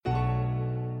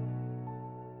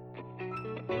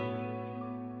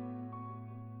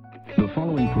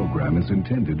following program is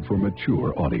intended for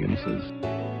mature audiences.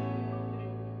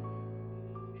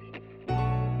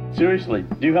 Seriously,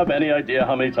 do you have any idea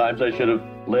how many times I should have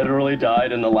literally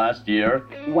died in the last year?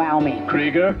 Wow me.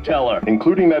 Krieger, tell her.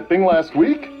 Including that thing last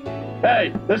week?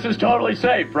 Hey, this is totally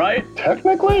safe, right?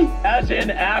 Technically? As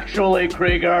in actually,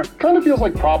 Krieger. Kind of feels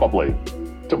like probably.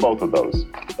 To both of those.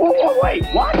 Whoa, wait,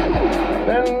 what?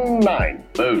 Then 9.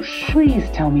 Boosh. Please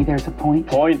tell me there's a point.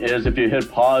 Point is, if you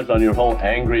hit pause on your whole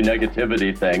angry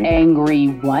negativity thing, Angry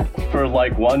what? for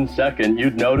like 1 second,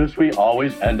 you'd notice we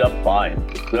always end up fine.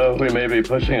 So we may be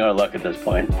pushing our luck at this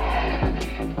point.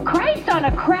 Christ on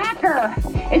a cracker!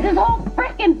 Is this whole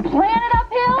frickin' planet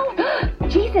uphill?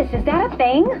 Jesus, is that a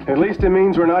thing? At least it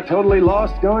means we're not totally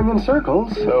lost going in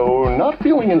circles. So, not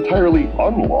feeling entirely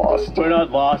unlost. We're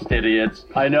not lost, idiots.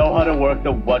 I know how to work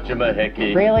the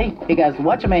whatchamahickey. Really? Because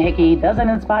whatchamahickey doesn't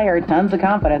inspire tons of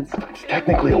confidence. It's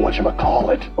technically a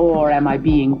whatchamacallit. Or am I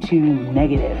being too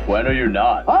negative? When are you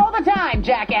not? All the time,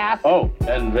 jackass! Oh,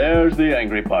 and there's the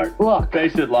angry part. Look.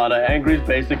 Face it, Lana, angry's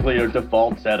basically your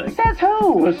default setting. Says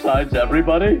who? Besides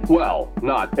everybody? Well,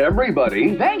 not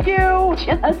everybody. Thank you!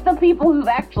 Just the people who've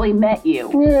actually met you.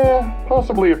 Yeah,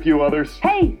 possibly a few others.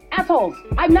 Hey, assholes!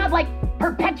 I'm not, like,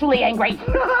 perpetually angry.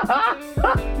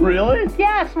 Really?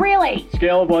 Yes, really.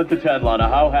 Scale of 1 to 10, Lana,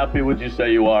 how happy would you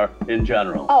say you are in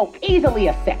general? Oh, easily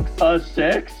a 6. A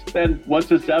 6? Then what's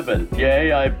a 7?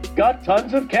 Yay, I've got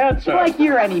tons of cancer. Like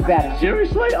you're any better.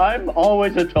 Seriously? I'm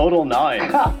always a total 9.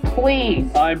 Oh,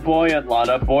 please. I'm buoyant,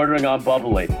 Lana, bordering on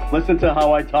bubbly. Listen to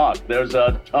how I talk. There's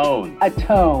a tone. A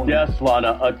tone. Yes,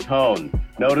 Lana, a tone.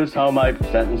 Notice how my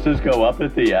sentences go up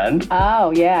at the end?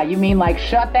 Oh, yeah. You mean like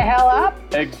shut the hell up?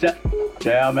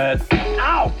 Damn it.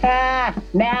 Ow! Ah,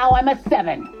 now I'm a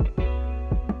 7.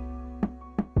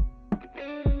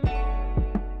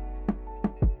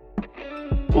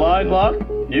 Blind luck,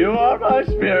 you are my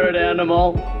spirit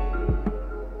animal.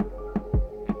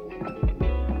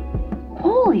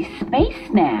 Holy space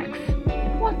snacks.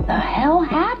 What the hell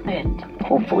happened?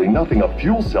 Hopefully nothing a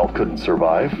fuel cell couldn't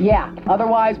survive. Yeah,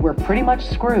 otherwise we're pretty much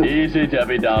screwed. Easy,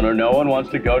 Debbie Downer. No one wants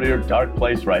to go to your dark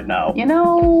place right now. You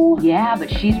know... Yeah, but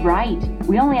she's right.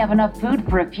 We only have enough food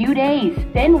for a few days.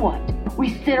 Then what?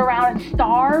 We sit around and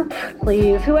starve?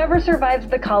 Please, whoever survives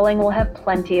the culling will have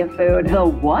plenty of food. The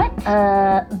what?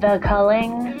 The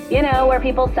culling. You know, where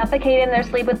people suffocate in their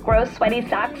sleep with gross, sweaty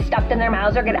socks stuffed in their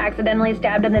mouths or get accidentally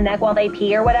stabbed in the neck while they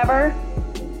pee or whatever.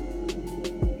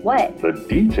 What? The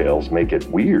details make it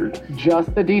weird.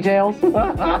 Just the details?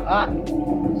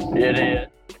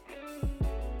 Idiot.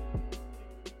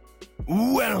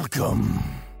 Welcome.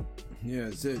 Yeah,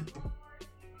 that's it.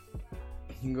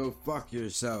 You can go fuck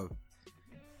yourself.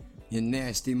 You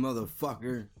nasty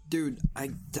motherfucker. Dude, I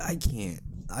can't.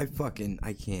 I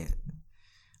can't.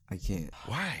 I can't.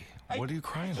 Why? What are you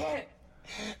crying about?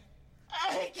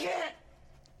 I can't.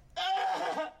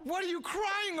 What are you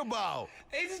crying about?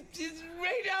 It's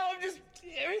right now,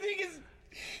 everything is...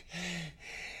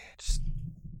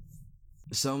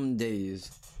 Some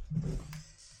days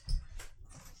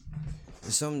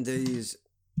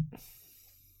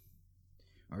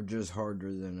are just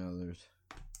harder than others.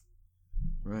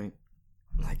 Right?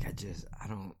 Like, I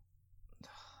don't...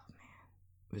 Oh, man.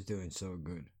 I was doing so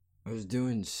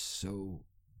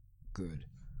good.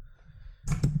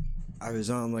 I was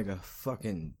on like a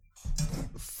fucking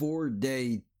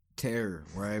 4-day tear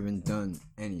where I haven't done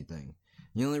anything.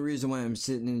 The only reason why I'm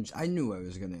sitting in... I knew I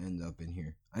was going to end up in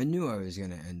here.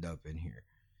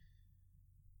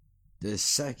 The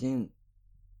second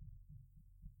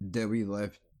that we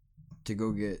left to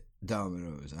go get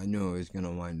Domino's, I knew I was going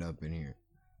to wind up in here.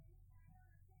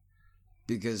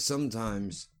 Because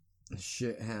sometimes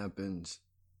shit happens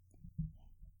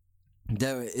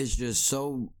that is just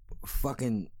so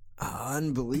fucking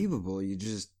unbelievable.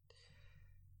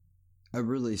 I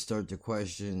really start to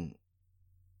question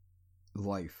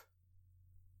life.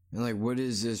 And like, what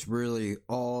is this really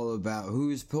all about?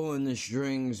 Who's pulling the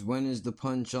strings? When is the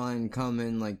punchline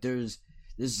coming? Like, this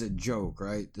is a joke,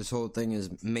 right? This whole thing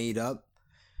is made up.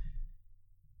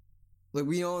 Like,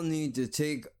 we all need to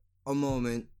take a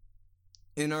moment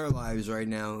in our lives right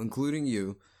now, including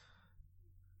you,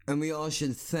 and we all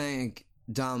should thank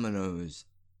Domino's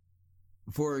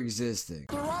for existing.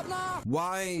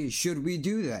 Why should we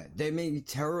do that? They make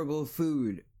terrible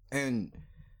food, and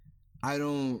I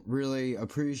don't really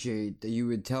appreciate that you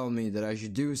would tell me that I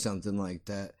should do something like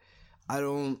that. I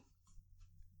don't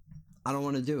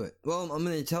want to do it. Well, I'm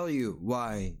going to tell you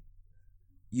why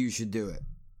you should do it.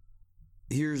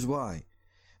 Here's why.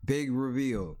 Big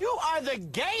reveal. You are the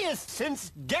gayest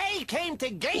since gay came to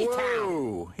Gay Town.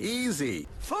 Whoa, easy.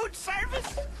 Food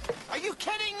service? Are you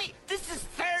kidding me? This is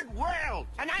third world,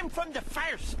 and I'm from the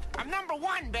first. I'm number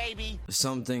one, baby.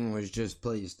 Something was just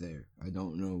placed there. I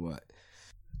don't know what.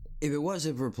 If it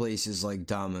wasn't for places like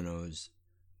Domino's,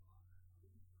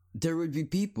 there would be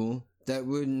people that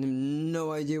would have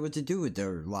no idea what to do with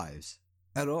their lives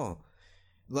at all.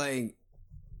 Like,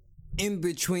 in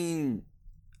between,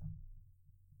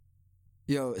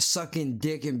 sucking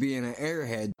dick and being an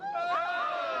airhead,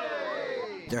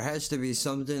 there has to be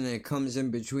something that comes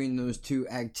in between those two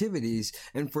activities,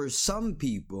 and for some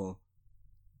people,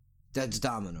 that's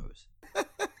Domino's.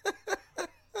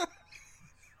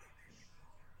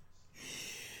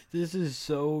 This is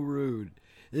so rude.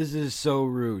 This is so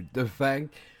rude. The fact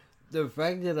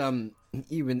that I'm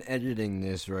even editing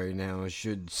this right now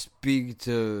should speak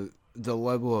to the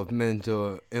level of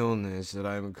mental illness that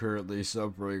I'm currently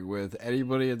suffering with.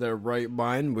 Anybody in their right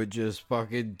mind would just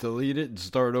fucking delete it and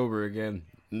start over again.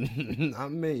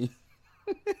 Not me.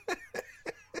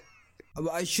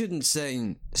 I shouldn't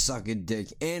say sucking dick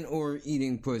and or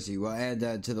eating pussy. We'll add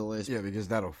that to the list. Yeah, because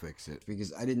that'll fix it.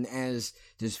 Because I didn't ask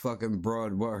this fucking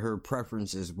broad what her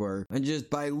preferences were. And just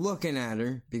by looking at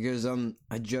her, because I'm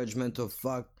a judgmental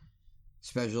fuck,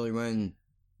 especially when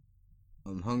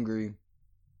I'm hungry.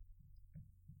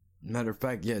 Matter of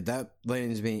fact, yeah, that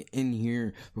lands me in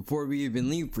here before we even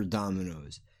leave for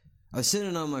Domino's. I was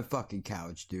sitting on my fucking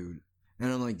couch, dude.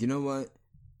 And I'm like, you know what?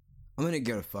 I'm gonna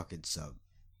get a fucking sub.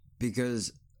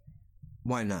 Because,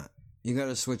 why not? You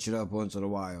gotta switch it up once in a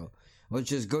while. Let's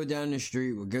just go down the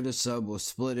street, we'll get a sub, we'll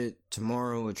split it.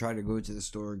 Tomorrow, we'll try to go to the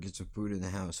store, get some food in the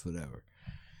house, whatever.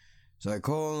 So I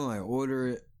call, I order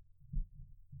it.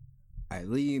 I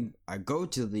leave, I go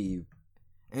to leave.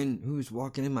 And who's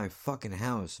walking in my fucking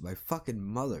house? My fucking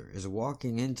mother is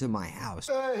walking into my house.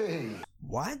 Hey!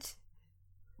 What?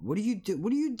 What are you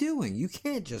doing? You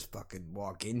can't just fucking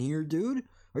walk in here, dude.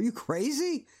 Are you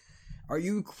crazy? Are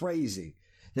you crazy?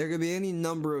 There could be any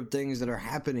number of things that are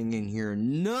happening in here,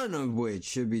 none of which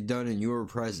should be done in your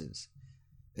presence.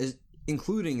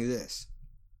 Including this,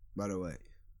 by the way.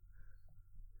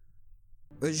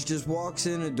 Which just walks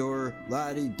in the door,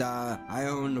 la-di-da, I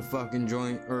own the fucking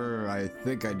joint, or I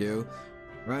think I do,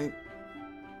 right?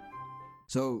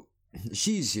 So,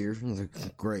 she's here. I was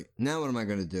like, great. Now what am I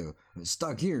gonna do? I'm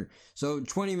stuck here. So,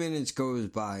 20 minutes goes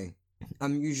by.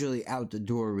 I'm usually out the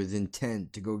door with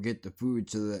intent to go get the food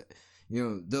so that,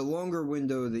 the longer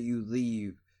window that you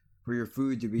leave for your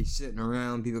food to be sitting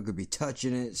around, people could be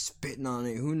touching it, spitting on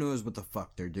it, who knows what the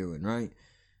fuck they're doing, right?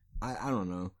 I don't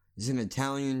know. It's an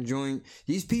Italian joint.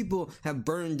 These people have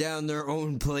burned down their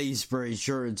own place for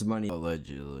insurance money.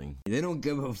 Allegedly. They don't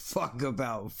give a fuck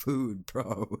about food,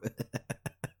 bro.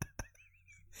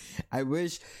 I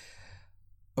wish...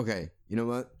 Okay, you know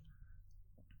what?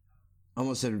 I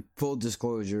almost said full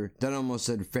disclosure. Then I almost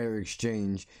said fair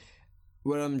exchange.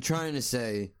 What I'm trying to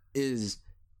say is...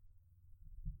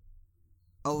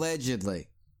 Allegedly.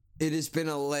 It has been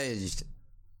alleged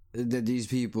that these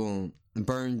people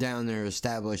burned down their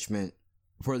establishment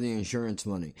for the insurance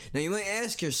money. Now you might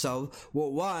ask yourself,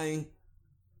 well, why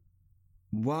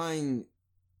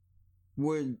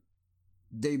would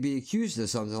they be accused of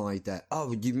something like that?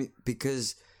 Oh, you mean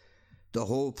because the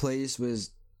whole place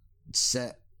was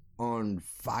set on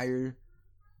fire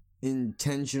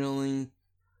intentionally,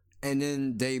 and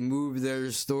then they moved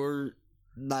their store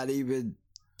not even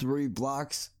 3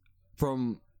 blocks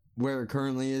from where it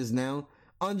currently is now?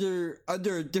 Under a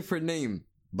different name,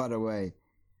 by the way.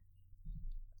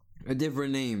 A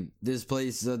different name. This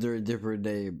place is under a different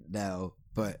name now,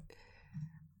 but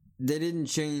they didn't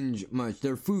change much.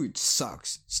 Their food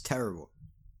sucks. It's terrible.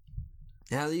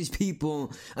 Now these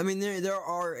people, I mean, there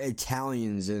are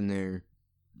Italians in there,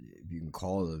 if you can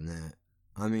call them that.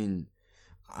 I mean,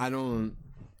 I don't.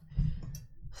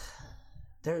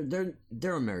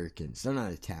 They're Americans. They're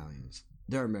not Italians.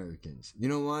 They're Americans. You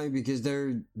know why? Because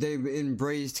they've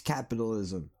embraced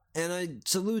capitalism. And I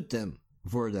salute them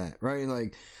for that, right?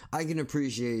 Like, I can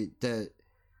appreciate that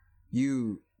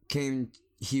you came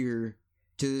here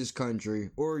to this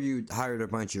country, or you hired a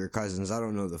bunch of your cousins. I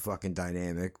don't know the fucking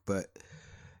dynamic, but,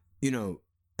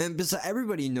 and besides,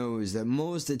 everybody knows that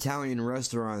most Italian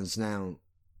restaurants now,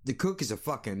 the cook is a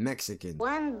fucking Mexican.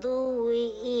 When do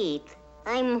we eat?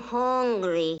 I'm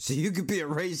hungry. So you could be a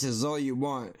racist all you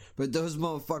want, but those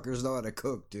motherfuckers know how to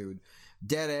cook, dude.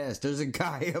 Dead ass. There's a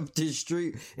guy up the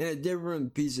street in a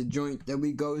different piece of joint that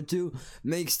we go to,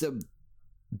 makes the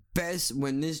best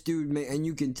when this dude and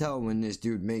you can tell when this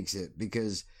dude makes it,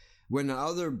 because when the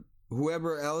other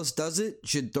whoever else does it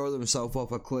should throw themselves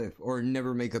off a cliff or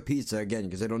never make a pizza again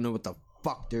because they don't know what the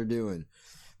fuck they're doing.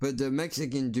 But the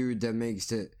Mexican dude that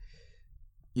makes it,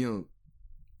 you know,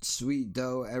 sweet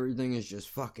dough, everything is just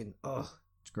fucking,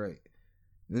 it's great.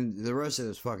 And the rest of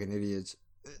those fucking idiots.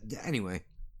 Anyway,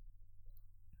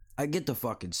 I get the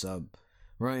fucking sub,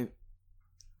 right?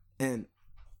 And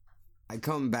I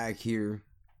come back here,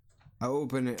 I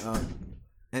open it up,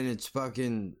 and it's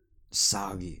fucking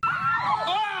soggy.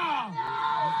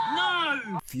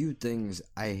 No! Few things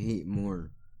I hate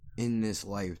more in this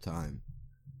lifetime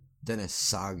than a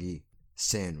soggy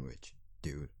sandwich,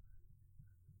 dude.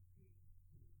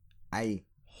 I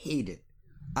hate it.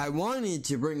 I wanted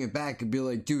to bring it back and be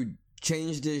like, dude,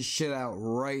 change this shit out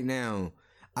right now.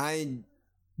 I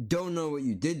don't know what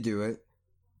you did to it,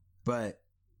 but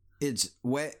it's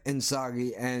wet and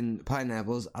soggy and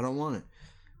pineapples. I don't want it.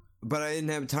 But I didn't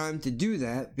have time to do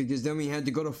that because then we had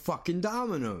to go to fucking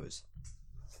Domino's.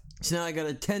 So now I got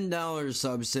a $10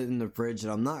 sub sitting in the fridge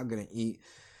that I'm not going to eat.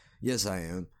 Yes, I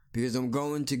am. Because I'm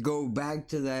going to go back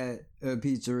to that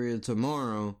pizzeria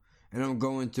tomorrow and I'm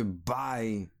going to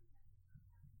buy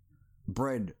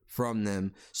bread from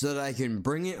them so that I can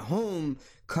bring it home,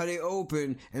 cut it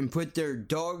open, and put their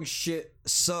dog shit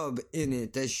sub in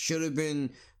it that should have been,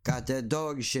 got that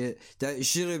dog shit, that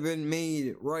should have been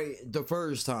made right the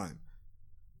first time.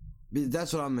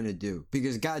 That's what I'm gonna do.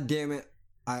 Because goddamn it,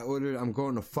 I'm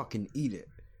going to fucking eat it.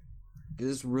 This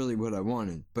is really what I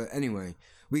wanted. But anyway,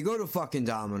 we go to fucking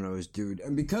Domino's, dude.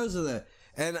 And because of that,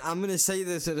 and I'm going to say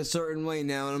this in a certain way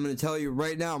now, and I'm going to tell you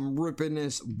right now, I'm ripping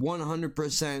this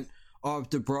 100% off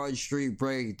the Broad Street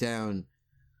Breakdown.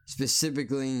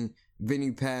 Specifically,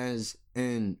 Vinny Paz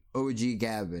and OG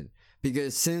Gavin.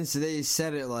 Because since they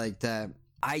said it like that,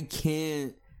 I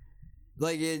can't,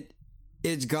 like,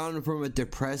 it's gone from a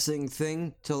depressing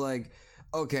thing to like,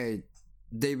 okay,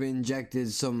 they've injected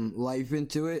some life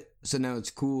into it, so now it's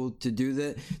cool to do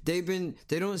that. They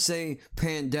don't say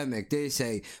pandemic, they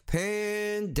say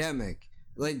pandemic.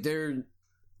 Like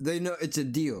they know it's a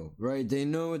deal, right? They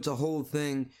know it's a whole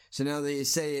thing, so now they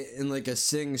say it in like a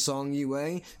sing-songy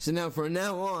way. So now from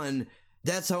now on,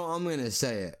 that's how I'm gonna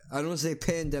say it. I don't say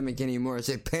pandemic anymore, I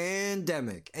say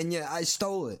pandemic. And yeah, I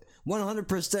stole it.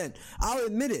 100%. I'll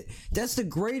admit it. That's the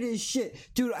greatest shit.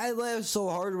 Dude, I laughed so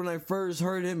hard when I first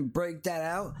heard him break that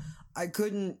out. I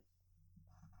couldn't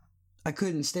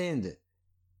stand it.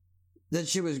 That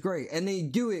shit was great. And they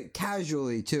do it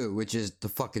casually too, which is the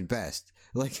fucking best.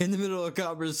 Like in the middle of a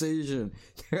conversation.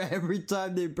 Every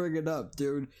time they bring it up,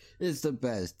 dude, it's the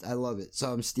best. I love it.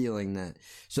 So I'm stealing that.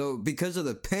 So because of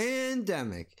the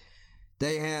pandemic,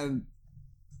 they have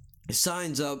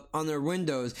signs up on their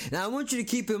windows. Now I want you to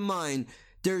keep in mind,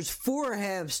 there's 4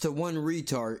 halves to 1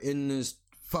 retard in this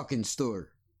fucking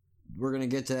store. We're gonna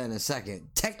get to that in a second.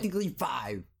 Technically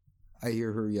 5. I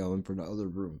hear her yelling from the other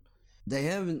room. They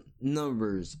have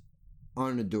numbers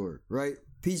on the door, right?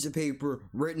 Piece of paper,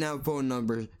 written out phone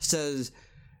number, says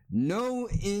no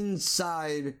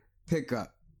inside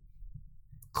pickup.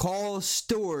 Call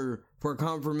store for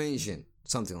confirmation.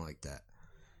 Something like that.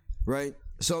 Right?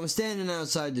 So I'm standing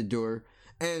outside the door,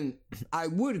 and I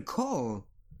would call,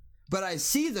 but I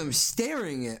see them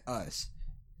staring at us.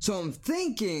 So I'm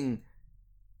thinking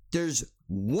there's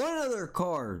one other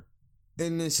car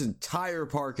in this entire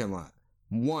parking lot.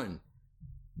 One.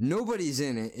 Nobody's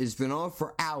in it. It's been off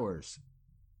for hours.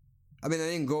 I mean, I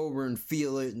didn't go over and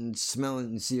feel it and smell it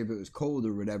and see if it was cold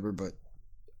or whatever, but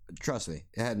trust me,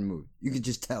 it hadn't moved. You could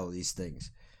just tell these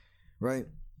things. Right?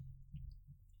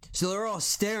 So they're all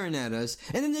staring at us,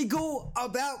 and then they go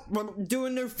about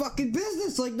doing their fucking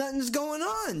business like nothing's going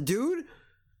on, dude.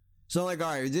 So I'm like,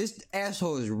 alright, this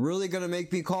asshole is really gonna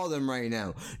make me call them right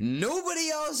now. Nobody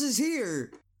else is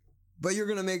here, but you're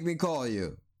gonna make me call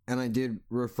you. And I did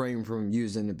refrain from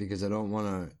using it because I don't want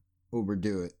to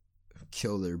overdo it.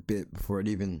 Kill their bit before it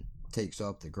even takes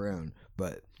off the ground.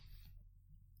 But,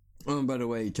 oh, by the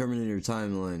way, Terminator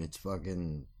Timeline, it's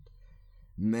fucking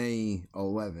May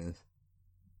 11th.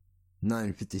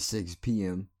 9:56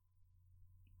 p.m.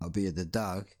 I'll be at the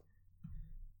dock.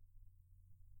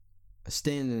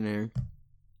 Standing there.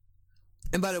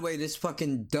 And by the way, this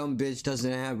fucking dumb bitch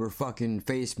doesn't have her fucking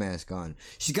face mask on.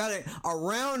 She's got it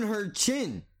around her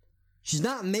chin. She's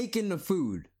not making the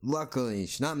food. Luckily,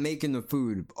 she's not making the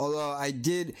food. Although I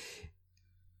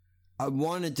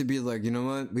wanted to be like, you know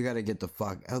what? We gotta get the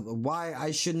fuck. Why? I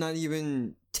should not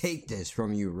even take this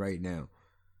from you right now.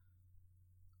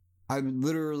 I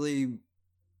literally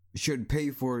should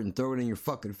pay for it and throw it in your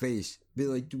fucking face. Be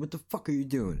like, dude, what the fuck are you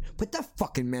doing? Put that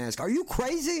fucking mask. Are you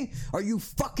crazy? Are you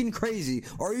fucking crazy?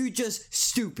 Or are you just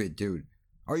stupid, dude?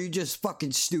 Are you just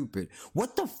fucking stupid?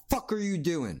 What the fuck are you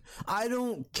doing? I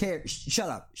don't care. Shut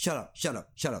up.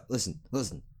 Listen.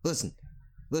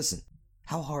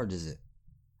 How hard is it?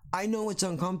 I know it's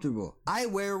uncomfortable. I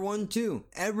wear one too.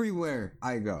 Everywhere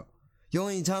I go. The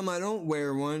only time I don't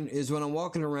wear one is when I'm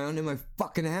walking around in my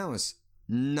fucking house.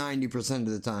 90%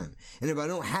 of the time. And if I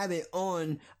don't have it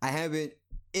on, I have it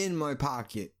in my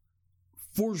pocket.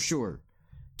 For sure.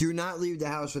 Do not leave the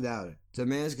house without it. The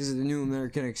mask is the new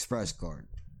American Express card.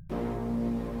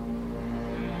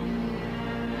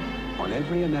 On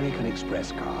every American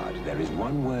Express card, there is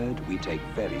one word we take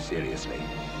very seriously.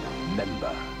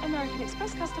 Member. American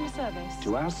Express customer service.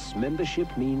 To us,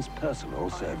 membership means personal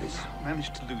service. I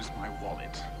managed to lose my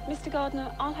wallet. Mr.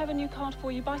 Gardner, I'll have a new card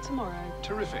for you by tomorrow.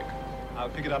 Terrific. I'll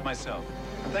pick it up myself.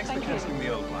 Thanks for canceling the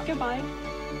old one. Goodbye.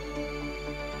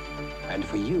 And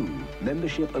for you,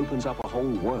 membership opens up a whole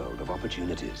world of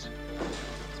opportunities.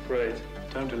 It's great.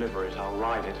 Don't deliver it. I'll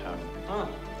ride it home. Ah,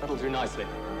 that'll do nicely.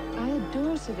 I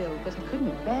adore Seville, but I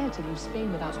couldn't bear to leave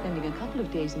Spain without spending a couple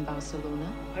of days in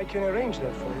Barcelona. I can arrange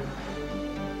that for you.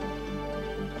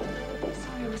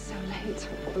 Sorry I was so late.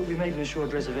 But we made an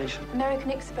assured reservation.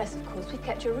 American Express, of course. We've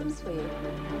kept your rooms for you.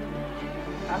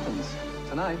 Athens.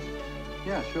 Tonight?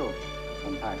 Yeah, sure.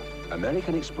 Unpacked.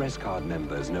 American Express card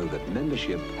members know that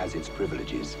membership has its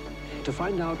privileges. To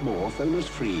find out more, phone us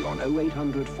free on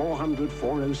 0800 400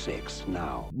 406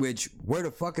 now. Which, where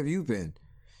the fuck have you been?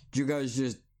 Did you guys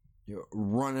just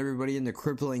run everybody into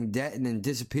crippling debt and then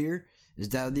disappear? Is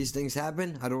that how these things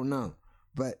happen? I don't know.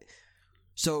 But,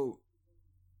 so,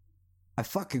 I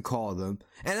fucking called them,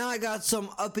 and I got some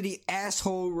uppity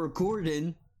asshole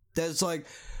recording that's like,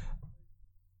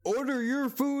 order your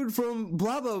food from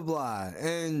blah blah blah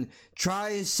and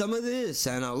try some of this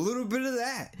and a little bit of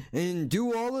that and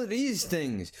do all of these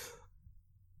things.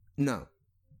 No.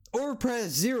 Or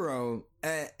press 0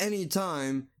 at any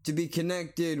time to be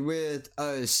connected with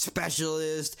a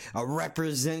specialist, a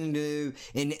representative,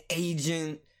 an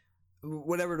agent,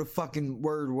 whatever the fucking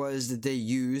word was that they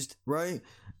used, right?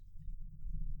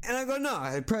 And I go, no,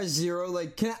 I press 0,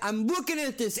 like, I'm looking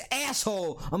at this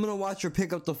asshole. I'm gonna watch her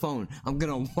pick up the phone.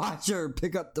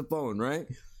 Right?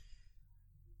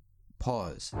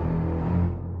 Pause.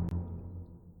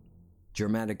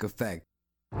 Dramatic effect.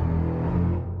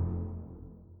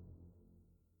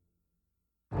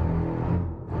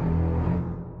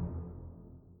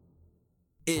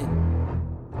 It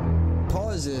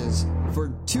pauses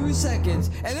for 2 seconds,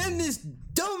 and then this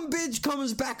dumb bitch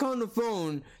comes back on the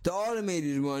phone, the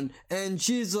automated one, and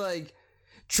she's like,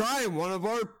 try one of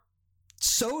our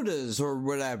sodas or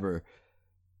whatever.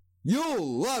 You'll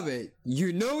love it.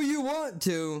 You know you want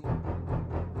to.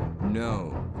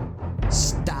 No.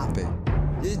 Stop it.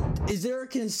 Is there a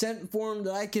consent form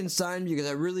that I can sign? Because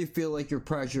I really feel like you're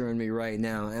pressuring me right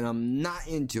now, and I'm not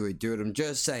into it, dude. I'm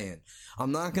just saying.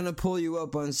 I'm not going to pull you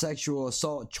up on sexual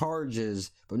assault charges,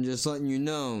 but I'm just letting you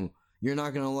know you're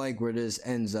not going to like where this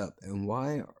ends up. And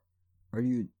why are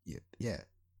you... Yeah.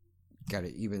 Got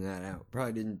to even that out.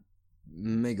 Probably didn't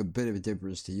make a bit of a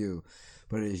difference to you,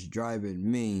 but it's driving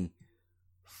me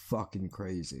fucking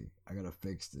crazy. I got to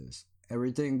fix this.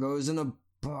 Everything goes in a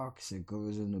box. It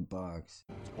goes in the box.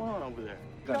 What's going on over there?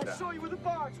 I saw you with the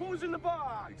box. What was in the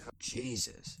box?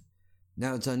 Jesus.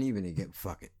 Now it's uneven again.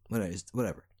 Fuck it.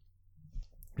 Whatever.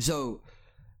 So,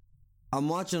 I'm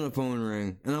watching the phone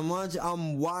ring, and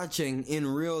I'm watching in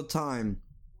real time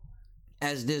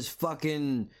as this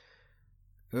fucking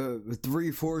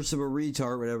 3/4 of a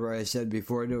retard, whatever I said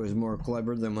before, I knew it was more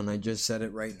clever than when I just said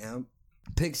it right now,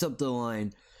 picks up the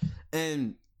line,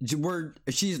 and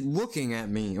she's looking at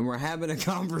me, and we're having a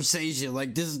conversation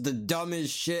like this is the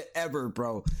dumbest shit ever,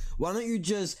 bro. Why don't you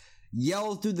just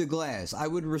yell through the glass? I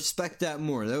would respect that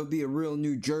more. That would be a real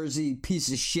New Jersey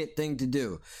piece of shit thing to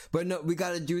do. But no, we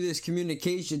gotta do this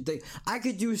communication thing. I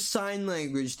could do sign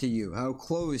language to you, how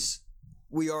close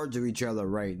we are to each other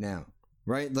right now.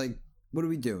 Right? Like, what are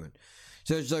we doing?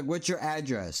 So it's like, what's your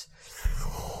address?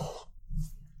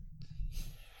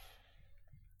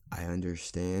 I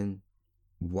understand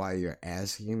why you're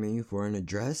asking me for an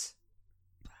address.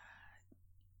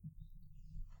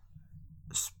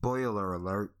 Spoiler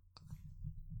alert.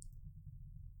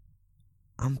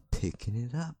 I'm picking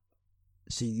it up.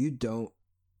 So you don't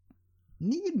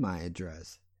need my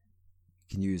address.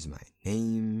 You can use my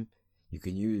name. You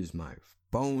can use my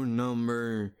phone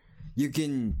number. You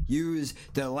can use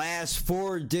the last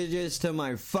 4 digits to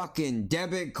my fucking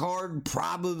debit card,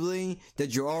 probably,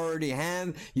 that you already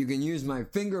have. You can use my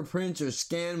fingerprints or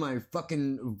scan my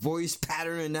fucking voice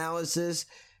pattern analysis.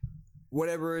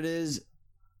 Whatever it is.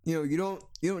 You know, you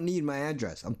don't need my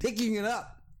address. I'm picking it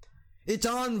up. It's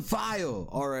on file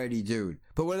already, dude.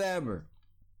 But whatever.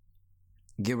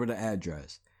 Give her the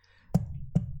address.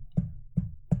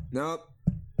 Nope.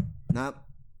 Not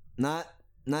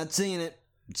seeing it.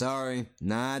 Sorry,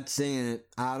 not seeing it.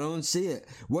 I don't see it.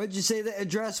 What'd you say the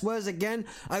address was again?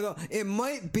 I go, it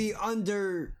might be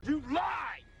under... You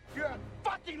lie! You're a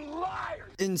fucking liar!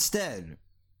 Instead.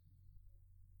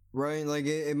 Right? Like,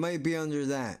 it might be under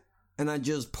that. And I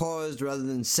just paused rather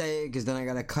than say it, because then I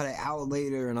gotta cut it out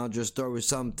later, and I'll just throw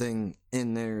something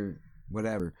in there.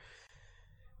 Whatever.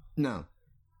 No.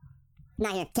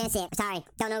 Not here. Can't see it. Sorry.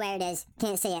 Don't know where it is.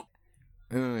 Can't see it.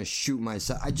 I'm gonna shoot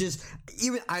myself.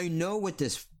 I know what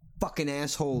this fucking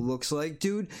asshole looks like,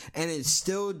 dude, and it's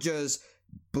still just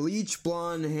bleach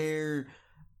blonde hair,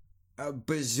 a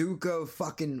bazooka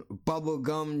fucking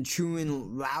bubblegum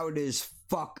chewing loud as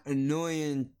fuck,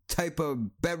 annoying type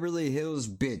of Beverly Hills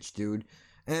bitch, dude.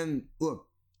 And look,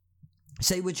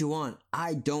 say what you want.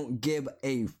 I don't give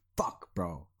a fuck,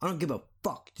 bro. I don't give a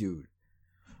fuck, dude.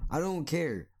 I don't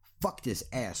care. Fuck this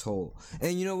asshole.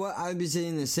 And you know what? I'd be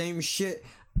saying the same shit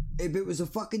if it was a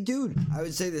fucking dude. I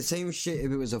would say the same shit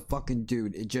if it was a fucking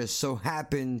dude. It just so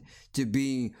happened to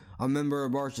be a member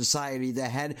of our society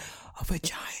that had a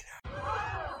vagina.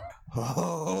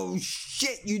 Oh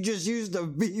shit, you just used the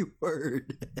V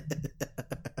word.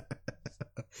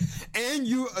 And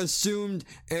you assumed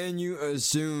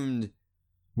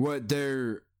what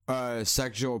their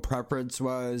sexual preference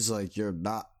was. Like, you're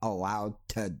not allowed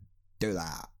to do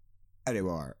that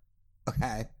anymore.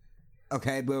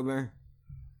 Okay, boomer.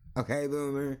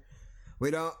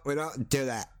 We don't do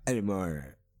that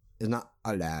anymore. It's not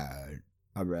allowed.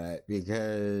 Alright,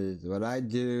 because what I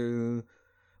do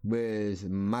with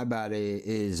my body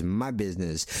is my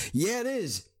business. Yeah, it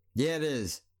is. It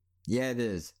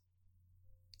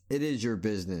is your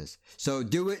business. So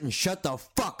do it and shut the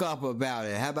fuck up about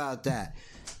it. How about that?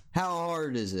 How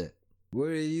hard is it? What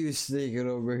are you sneaking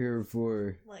over here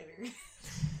for? Later.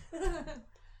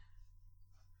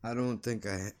 I don't think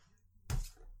I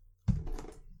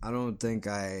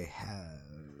have.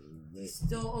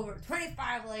 Still over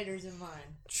 25 lighters in mine.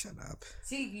 Shut up.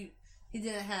 See, he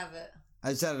didn't have it.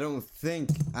 I said I don't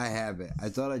think I have it. I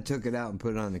thought I took it out and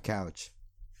put it on the couch.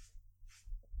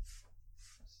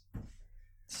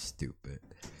 Stupid.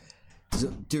 So,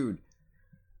 dude,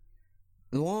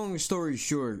 the long story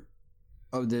short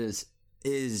of this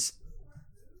is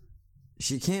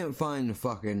she can't find the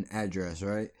fucking address,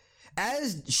 right?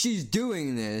 As she's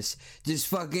doing this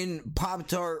fucking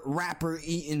Pop-Tart wrapper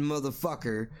eating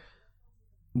motherfucker,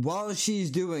 while she's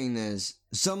doing this,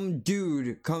 some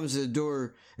dude comes to the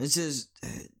door and says,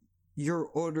 "You're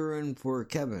ordering for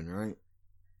Kevin, right?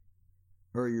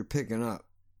 Or you're picking up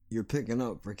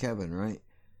for Kevin, right?"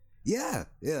 Yeah.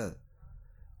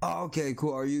 Oh, okay,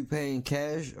 cool. Are you paying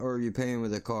cash or are you paying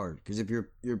with a card? Because if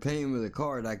you're paying with a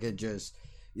card, I could just,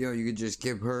 you could just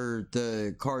give her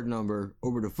the card number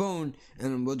over the phone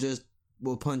and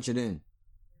we'll punch it in.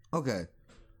 Okay,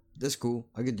 that's cool.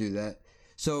 I could do that.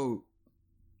 So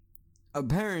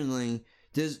apparently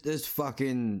this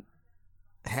fucking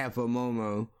half a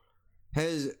Momo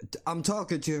I'm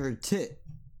talking to her tit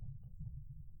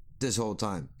this whole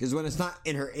time, because when it's not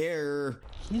in her ear.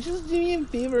 Can you just do me a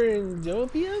favor and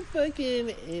don't be a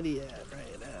fucking idiot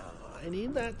right now? I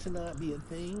need that to not be a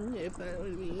thing, if that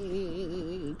would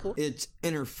be cool. It's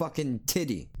in her fucking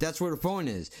titty. That's where the phone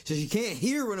is. So she can't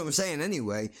hear what I'm saying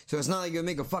anyway, so it's not like it'll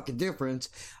make a fucking difference.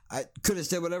 I could have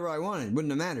said whatever I wanted.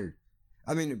 Wouldn't have mattered.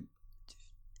 I mean,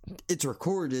 it's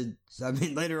recorded. I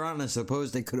mean, later on, I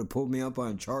suppose they could have pulled me up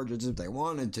on charges if they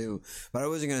wanted to, but I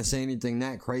wasn't going to say anything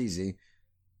that crazy.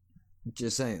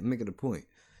 Just saying, I'm making a point.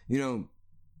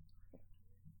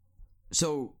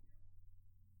 So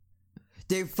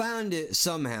they found it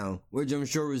somehow, which I'm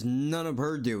sure was none of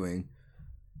her doing.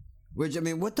 Which, I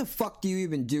mean, what the fuck do you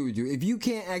even do, dude? If you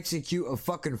can't execute a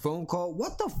fucking phone call,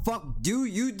 what the fuck do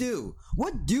you do?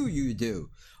 What do you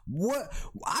do? What?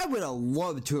 I would have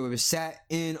loved to have sat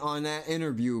in on that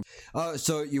interview.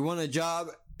 So you want a job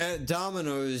at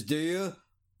Domino's, do you?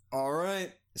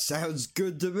 Alright, sounds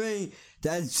good to me.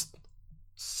 That's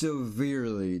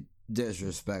severely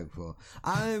disrespectful.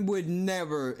 I would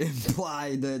never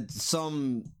imply that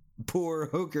some poor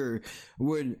hooker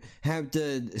would have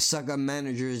to suck a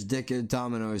manager's dick at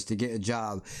Domino's to get a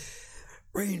job.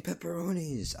 Rain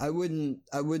pepperonis. I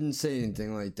wouldn't say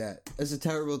anything like that. That's a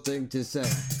terrible thing to say.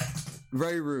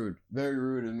 Very rude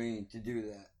of me to do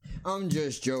that. I'm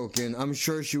just joking. I'm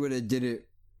sure she would have did it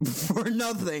for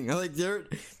nothing. Like, there's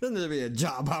gonna be a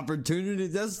job opportunity.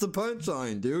 That's the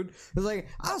punchline, dude. It's like,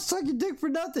 I'll suck your dick for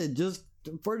nothing, just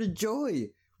for the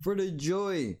joy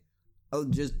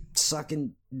of just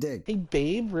sucking dick. Hey,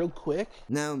 babe, real quick.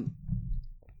 Now,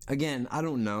 again, I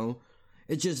don't know.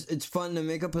 It's fun to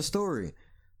make up a story.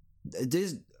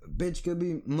 This bitch could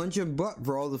be munching butt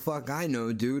for all the fuck I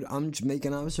know, dude. I'm just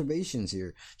making observations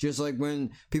here. Just like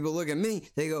when people look at me,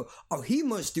 they go, oh, he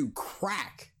must do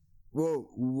crack. Well,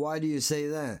 why do you say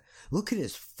that? Look at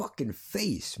his fucking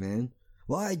face, man.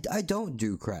 Well, I don't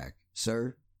do crack,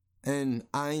 sir. And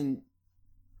I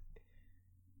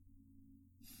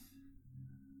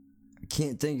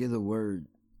can't think of the word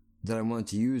that I want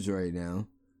to use right now.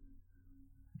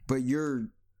 But your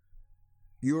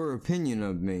opinion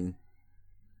of me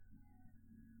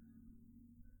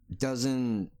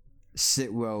doesn't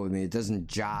sit well with me. It doesn't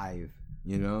jive,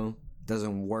 you know? It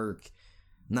doesn't work.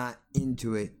 Not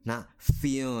into it. Not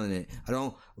feeling it. I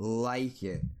don't like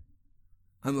it.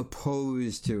 I'm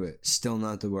opposed to it. Still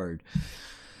not the word.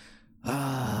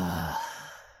 I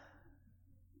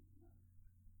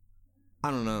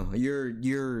don't know.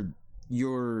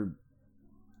 Your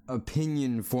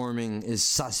opinion forming is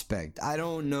suspect. I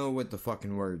don't know what the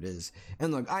fucking word is.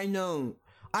 And look, I don't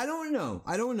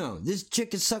know. This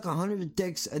chick can suck 100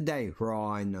 dicks a day for all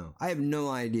I know. I have no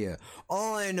idea.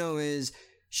 All I know is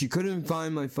she couldn't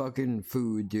find my fucking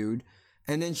food, dude.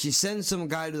 And then she sends some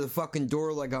guy to the fucking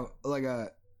door like I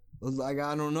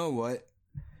don't know what.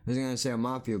 I was gonna say a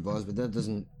mafia boss, but that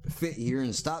doesn't fit here.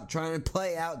 And stop trying to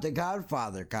play out the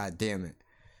Godfather. God damn it.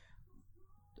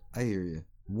 I hear you.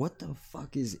 What the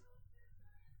fuck is it?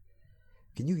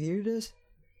 Can you hear this?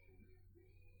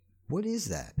 What is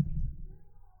that?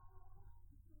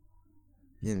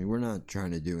 Yeah, we're not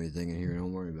trying to do anything in here.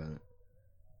 Don't worry about it.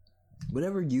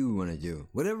 Whatever you want to do.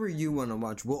 Whatever you want to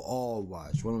watch, we'll all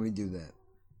watch. Why don't we do that?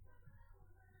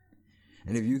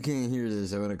 And if you can't hear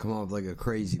this, I'm going to come off like a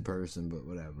crazy person, but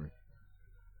whatever.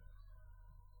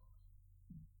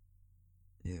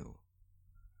 Ew.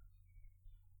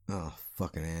 Oh,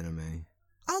 fucking anime.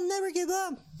 I'll never give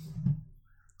up.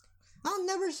 I'll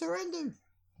never surrender.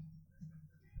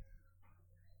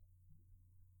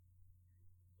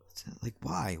 What's that? Like,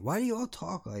 why? Why do you all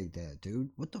talk like that, dude?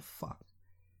 What the fuck?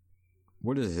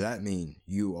 What does that mean?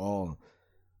 You all.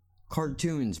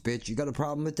 Cartoons, bitch. You got a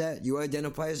problem with that? You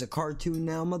identify as a cartoon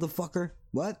now, motherfucker?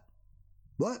 What?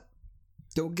 What?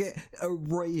 Don't get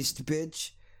erased,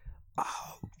 bitch.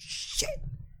 Oh, shit.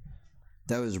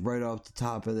 That was right off the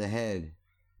top of the head.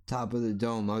 Top of the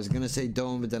dome. I was going to say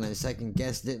dome, but then I second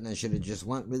guessed it and I should have just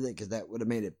went with it because that would have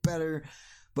made it better.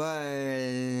 But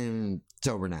it's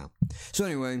over now. So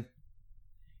anyway,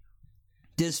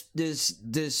 this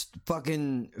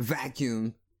fucking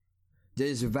vacuum.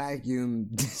 This vacuum.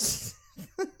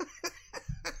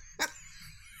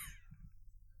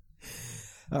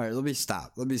 Alright, let me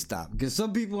stop. Because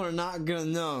some people are not gonna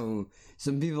know.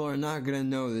 Some people are not gonna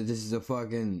know that this is a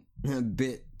fucking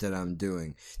bit that I'm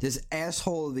doing. This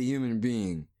asshole of a human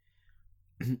being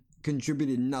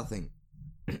contributed nothing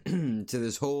to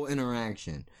this whole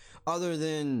interaction. Other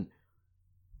than,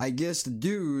 I guess the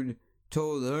dude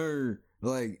told her,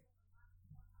 like,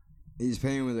 he's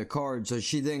paying with a card. So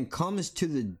she then comes to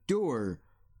the door,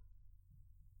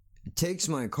 takes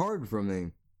my card from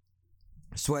me,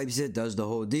 swipes it, does the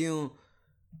whole deal.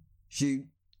 She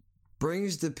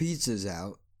brings the pizzas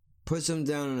out, puts them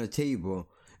down on a table,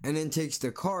 and then takes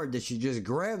the card that she just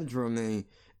grabbed from me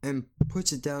and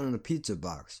puts it down in a pizza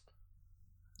box.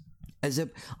 As if,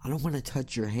 I don't want to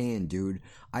touch your hand, dude.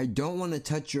 I don't want to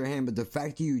touch your hand, but the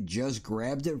fact that you just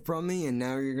grabbed it from me and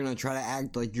now you're going to try to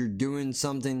act like you're doing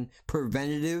something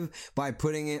preventative by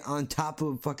putting it on top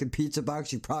of a fucking pizza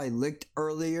box you probably licked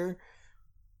earlier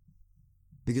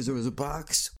because it was a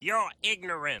box. You're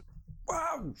ignorant.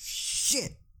 Wow,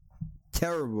 shit.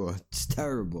 Terrible. It's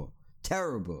terrible.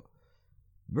 Terrible.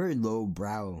 Very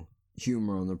lowbrow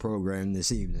humor on the program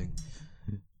this evening.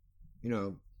 You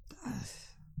know,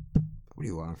 what do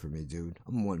you want from me, dude?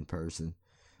 I'm one person.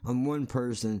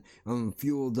 I'm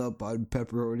fueled up on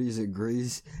pepperonis and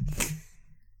grease.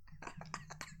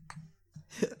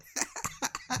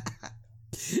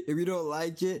 If you don't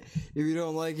like it,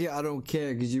 I don't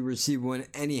care because you receive one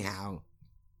anyhow.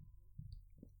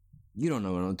 You don't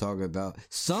know what I'm talking about.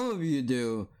 Some of you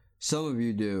do.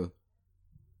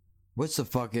 What's the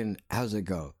fucking, how's it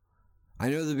go? I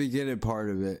know the beginning part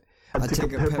of it. I'll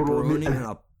take a pepperoni and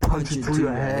I'll punch it through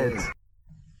your head.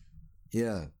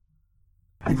 Yeah.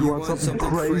 If you want something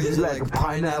crazy like a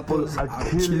pineapple, I'll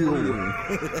kill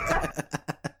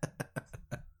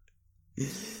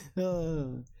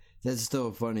you. That's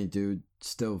still funny, dude.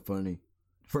 Still funny.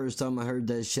 First time I heard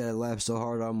that shit, I laughed so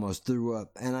hard I almost threw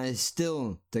up. And I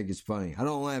still think it's funny. I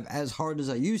don't laugh as hard as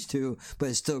I used to, but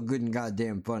it's still good and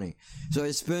goddamn funny. So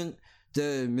I spent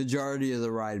the majority of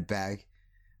the ride back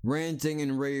ranting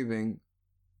and raving,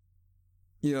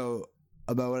 you know,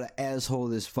 about what an asshole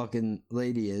this fucking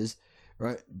lady is,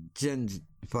 right? Jen's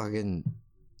fucking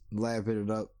laughing it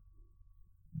up.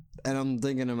 And I'm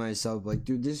thinking to myself, like,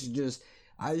 dude, this is just,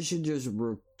 I should just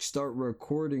start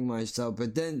recording myself.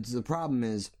 But then the problem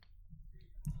is,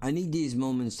 I need these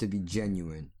moments to be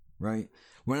genuine, right?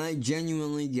 When I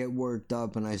genuinely get worked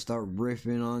up and I start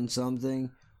riffing on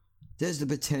something, there's the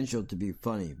potential to be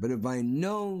funny. But if I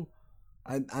know,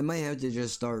 I might have to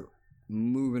just start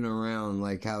moving around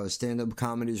like how stand-up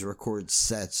comedies record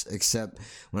sets, except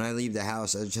when I leave the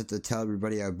house, I just have to tell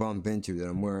everybody I bump into that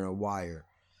I'm wearing a wire,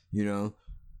 you know?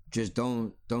 Just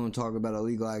don't talk about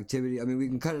illegal activity. I mean, we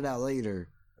can cut it out later.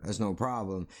 That's no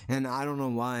problem. And I don't know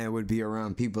why I would be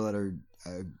around people that are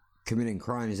committing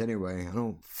crimes anyway. I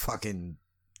don't fucking...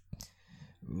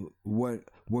 What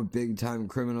big time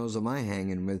criminals am I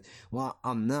hanging with? Well,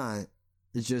 I'm not.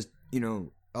 It's just, you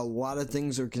know, a lot of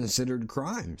things are considered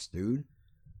crimes, dude.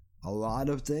 A lot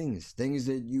of things. Things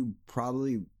that you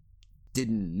probably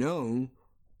didn't know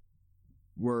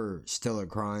were still a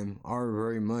crime are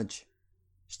very much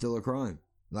still a crime.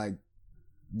 Like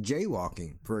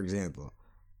jaywalking, for example.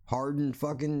 Hardened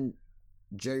fucking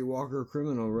jaywalker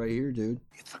criminal right here, dude.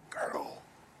 It's a girdle.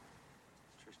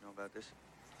 Trish know about this?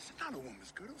 It's not a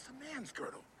woman's girdle, it's a man's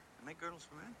girdle. They make girdles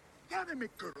for men? Yeah, they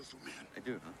make girdles for men. They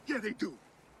do, huh? Yeah, they do.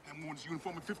 Haven't worn this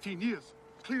uniform in 15 years.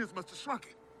 Cleaners must have shrunk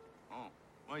it. Oh,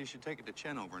 well, you should take it to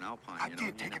Chen over in Alpine. I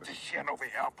did take it to Shen over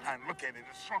in Alpine. Look at it.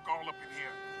 It's shrunk all up in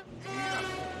here. Yeah.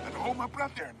 I had to hold my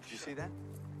breath there. Did you see that?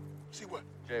 See what?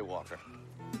 Jaywalker.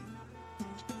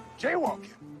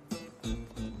 Jaywalking.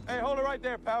 Hey, hold it right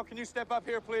there, pal. Can you step up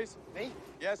here, please? Me?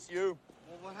 Yes, you.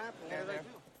 Well, what happened? Stand What did I there.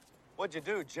 do? What'd you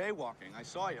do? Jaywalking. I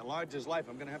saw you. Large as life.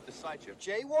 I'm gonna have to cite you.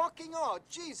 Jaywalking? Oh,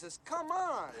 Jesus, come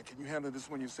on. Yeah, can you handle this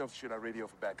one yourself? Should I radio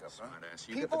for backup, huh? Smartass.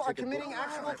 You People get the are ticket committing book.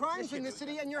 actual crimes in this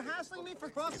city, and you're hassling me for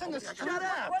crossing the street. Shut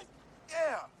up!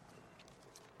 Yeah.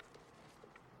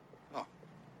 Oh,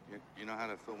 you know how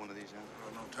to fill one of these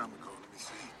out? A long time ago. Let me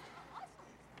see.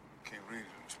 Can't read it.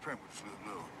 It's print with a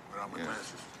little. Without my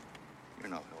glasses. You're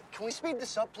no help. Can we speed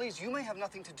this up, please? You may have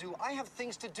nothing to do. I have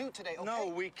things to do today, okay? No,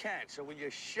 we can't. So will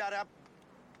you shut up?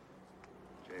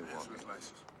 Jaywalking.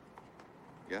 License.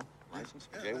 Yeah? License?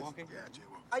 For jaywalking? Yeah, jaywalking.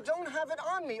 I don't have it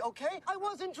on me, okay? I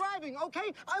wasn't driving,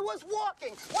 okay? I was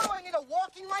walking. What, do I need a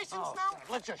walking license now?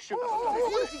 Let's just shoot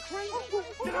Is he crazy?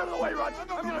 Get out of the way, Rod.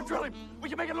 I'm gonna drill him. We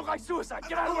can make it look like suicide.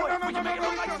 Get out of the way. We can make it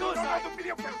look like suicide.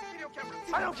 Video camera.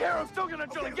 I don't care. I'm still gonna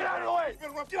drill him. Get out of the way.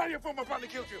 Get out of here before my partner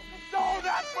kills you. No,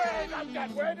 that way. Not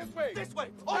that way. This way. This way.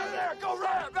 Over there. Go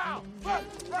right now. Right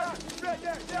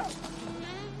there. Yeah.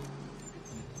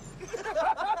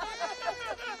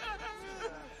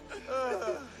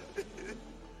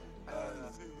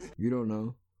 You don't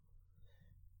know.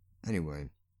 Anyway.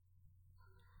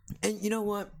 And you know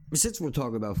what? Since we're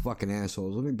talking about fucking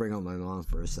assholes, let me bring up my mom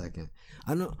for a second.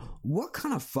 I know, what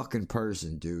kind of fucking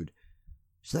person, dude?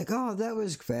 She's like, oh, that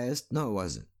was fast. No, it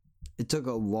wasn't. It took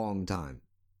a long time.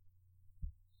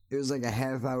 It was like a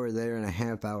half hour there and a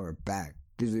half hour back.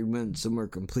 Because we went somewhere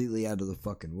completely out of the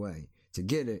fucking way to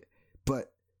get it.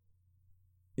 But,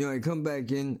 you know, I come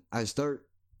back in, I start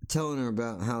telling her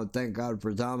about how thank God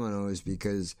for Domino's,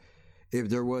 because if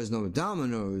there was no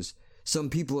Domino's, some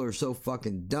people are so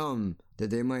fucking dumb that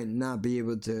they might not be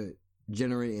able to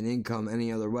generate an income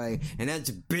any other way. And that's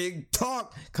big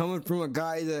talk coming from a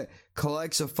guy that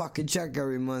collects a fucking check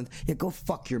every month. Yeah, go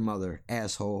fuck your mother,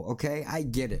 asshole, okay? I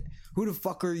get it. Who the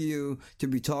fuck are you to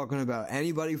be talking about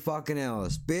anybody fucking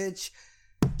else? Bitch,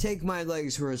 take my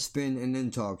legs for a spin and then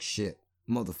talk shit,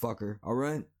 motherfucker,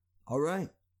 alright?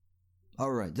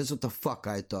 Alright, that's what the fuck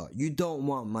I thought. You don't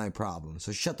want my problem,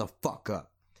 so shut the fuck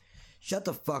up. Shut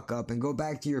the fuck up and go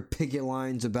back to your picket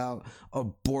lines about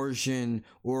abortion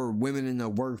or women in the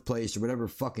workplace or whatever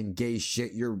fucking gay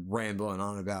shit you're rambling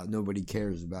on about nobody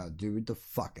cares about, dude. Get the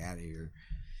fuck out of here.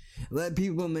 Let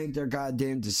people make their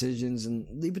goddamn decisions and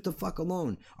leave it the fuck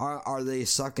alone. Are they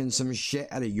sucking some shit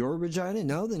out of your vagina?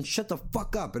 No? Then shut the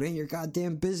fuck up. It ain't your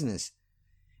goddamn business.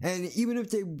 And even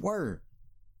if they were,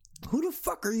 who the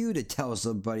fuck are you to tell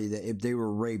somebody that if they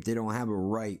were raped, they don't have a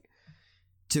right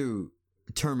to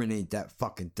terminate that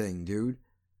fucking thing, dude?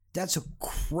 That's a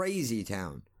crazy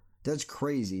town. That's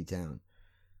crazy town.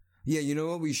 Yeah, you know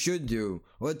what we should do?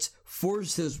 Let's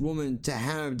force this woman to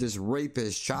have this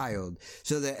rapist child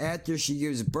so that after she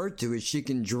gives birth to it, she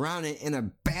can drown it in a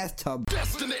bathtub.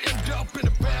 Destined to end up in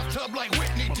a bathtub like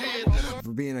Whitney did.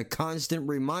 For being a constant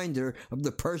reminder of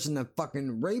the person that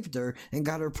fucking raped her and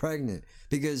got her pregnant.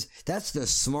 Because that's the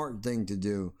smart thing to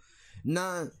do.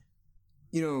 Not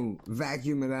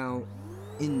vacuum it out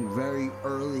in very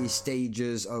early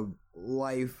stages of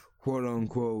life, quote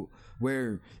unquote,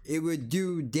 where it would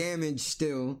do damage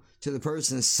still to the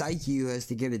person's psyche who has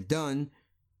to get it done,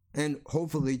 and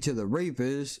hopefully to the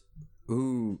rapist,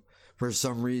 who, for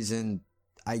some reason,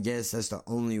 I guess that's the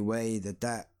only way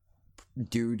that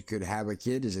dude could have a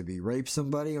kid, is if he rapes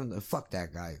somebody. Fuck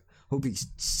that guy. Hope he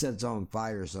sets on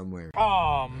fire somewhere.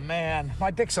 Oh, man.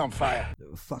 My dick's on fire.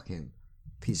 Fuck him.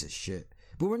 Piece of shit.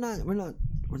 But we're not, what am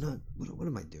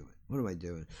I doing? What am I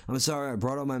doing? I'm sorry, I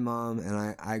brought up my mom,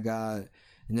 and I got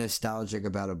nostalgic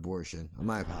about abortion.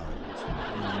 My apologies.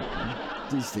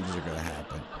 These things are gonna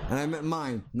happen. And I meant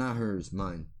mine, not hers,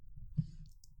 mine.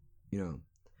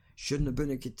 Shouldn't have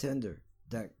been a contender.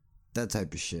 That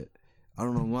type of shit. I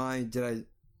don't know why did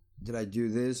I do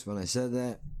this when I said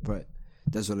that, but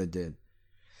that's what I did.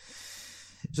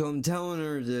 So I'm telling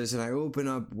her this, and I open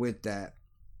up with that.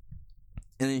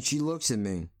 And then she looks at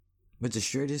me with the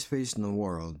straightest face in the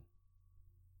world.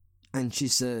 And she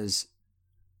says,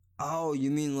 "Oh, you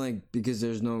mean like because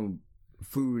there's no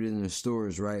food in the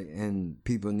stores, right? And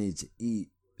people need to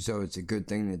eat. So it's a good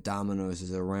thing that Domino's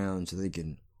is around so they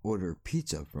can order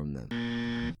pizza from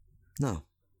them." No.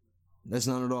 That's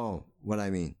not at all what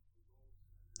I mean.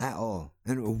 At all.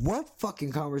 And what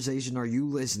fucking conversation are you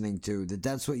listening to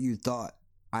that's what you thought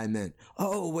I meant?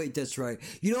 Oh, wait, that's right.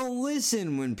 You don't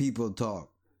listen when people talk.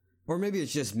 Or maybe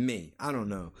it's just me. I don't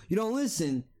know. You don't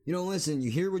listen.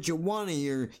 You hear what you want to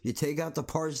hear. You take out the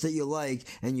parts that you like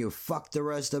and you fuck the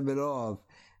rest of it off.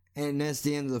 And that's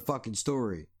the end of the fucking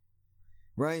story.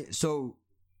 Right? So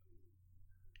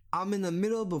I'm in the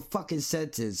middle of a fucking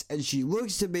sentence and she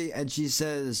looks at me and she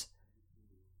says,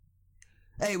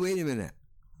 "Hey, wait a minute.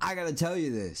 I gotta tell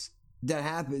you this.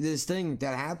 This thing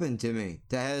that happened to me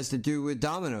that has to do with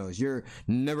Domino's. You're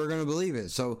never gonna believe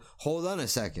it. So hold on a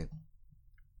second."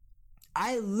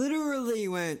 I literally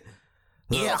went,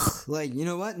 ugh. Like, you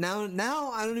know what? Now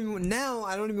I don't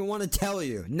even want to tell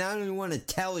you. Now I don't even want to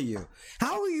tell you.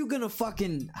 How are you gonna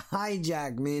fucking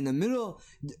hijack me in the middle?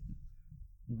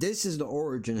 This is the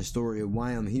origin story of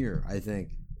why I'm here, I think,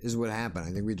 is what happened.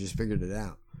 I think we just figured it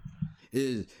out.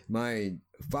 Is my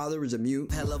father was a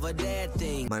mute. Hell of a dad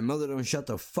thing. My mother don't shut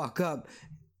the fuck up.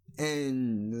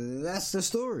 And that's the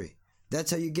story.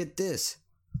 That's how you get this.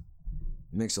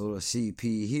 Mix a little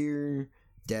CP here.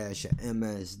 Dash of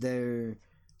MS there.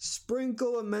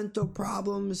 Sprinkle of mental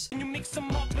problems. You mix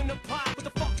them up in a pot. What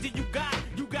the fuck do you got?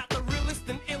 You got the realest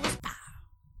and illest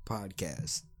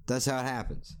podcast. That's how it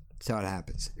happens. That's how it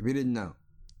happens. If you didn't know.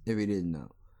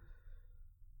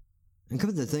 And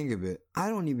come to think of it, I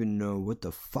don't even know what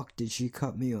the fuck did she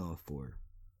cut me off for.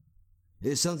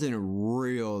 It's something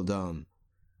real dumb.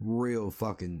 Real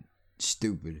fucking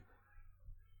stupid.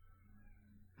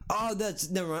 Oh,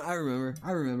 never mind. I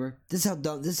remember. This is how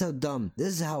dumb.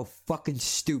 This is how fucking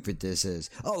stupid this is.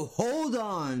 Oh, hold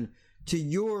on to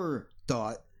your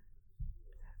thought.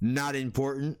 Not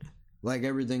important. Like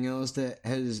everything else that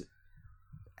has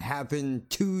happened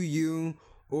to you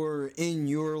or in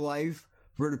your life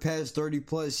for the past 30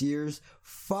 plus years.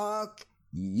 Fuck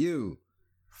you.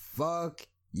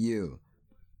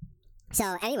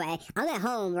 So anyway, I'm at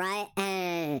home, right?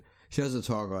 And she doesn't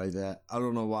talk like that. I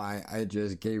don't know why. I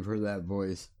just gave her that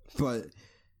voice. But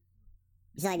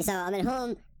she's like, so I'm at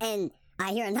home and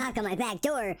I hear a knock on my back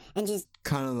door and she's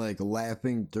kind of like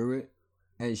laughing through it.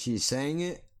 And she's saying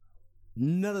it.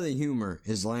 None of the humor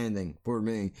is landing for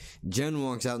me. Jen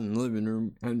walks out in the living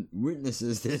room and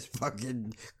witnesses this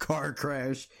fucking car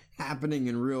crash happening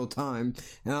in real time.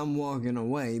 And I'm walking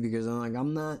away because I'm like,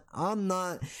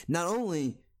 not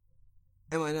only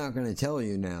am I not going to tell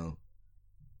you now,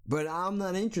 but I'm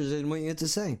not interested in what you have to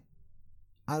say.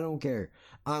 I don't care.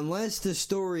 Unless the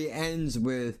story ends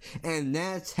with, and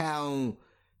that's how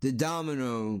the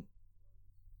domino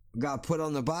got put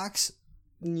on the box,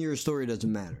 your story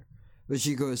doesn't matter. But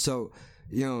she goes, so,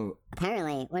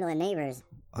 apparently one of the neighbors.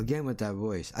 Again with that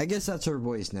voice. I guess that's her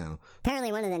voice now.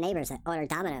 Apparently one of the neighbors ordered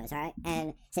Domino's, right?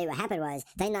 And see, what happened was,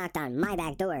 they knocked on my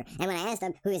back door. And when I asked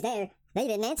them who was there, they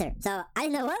didn't answer. So I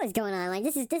didn't know what was going on. Like,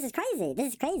 this is crazy.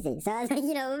 This is crazy. So I was like,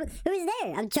 who's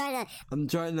there? I'm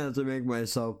trying not to make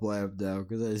myself laugh now,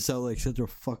 because I sound like such a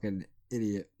fucking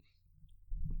idiot.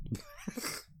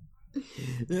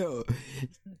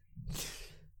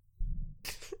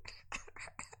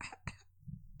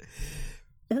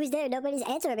 Who's there? Nobody's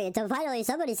answering me until finally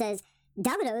somebody says,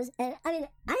 Domino's. And I mean,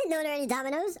 I didn't know there were any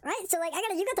Domino's, right? So like,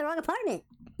 you got the wrong apartment.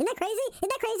 Isn't that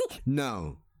crazy?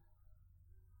 No.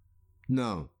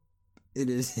 It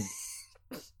is.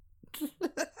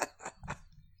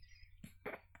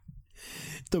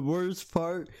 the worst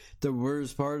part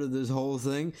of this whole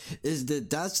thing is that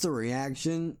that's the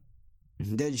reaction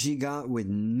that she got with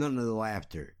none of the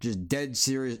laughter. Just dead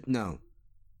serious. No,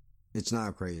 it's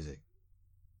not crazy.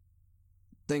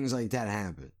 Things like that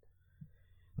happen.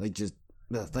 Like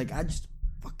I just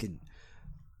fucking.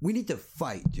 We need to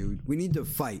fight, dude. We need to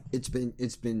fight. It's been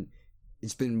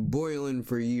boiling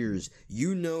for years.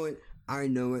 You know it. I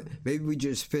know it. Maybe we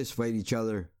just fist fight each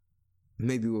other.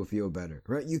 Maybe we'll feel better,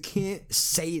 right? You can't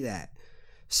say that.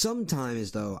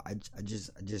 Sometimes though,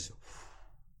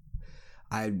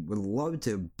 I would love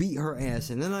to beat her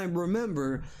ass, and then I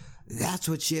remember that's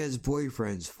what she has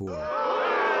boyfriends for.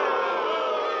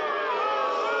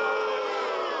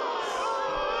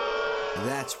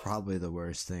 That's probably the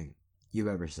worst thing you've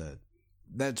ever said.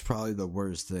 That's probably the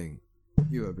worst thing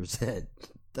you ever said.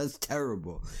 That's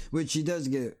terrible. Which she does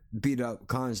get beat up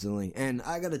constantly. And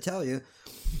I gotta tell you,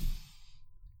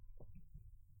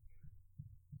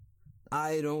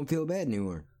 I don't feel bad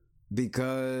anymore.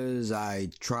 Because I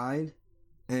tried.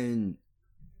 And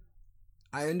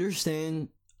I understand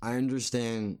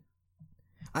the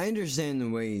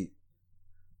way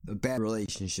bad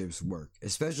relationships work.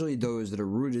 Especially those that are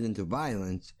rooted into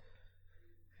violence.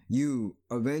 You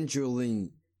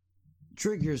eventually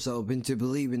trick yourself into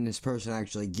believing this person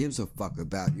actually gives a fuck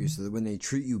about you, so that when they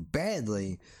treat you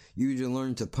badly, you just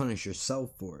learn to punish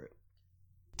yourself for it.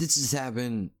 This has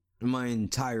happened my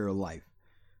entire life.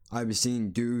 I've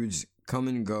seen dudes come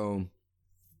and go.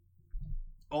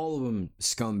 All of them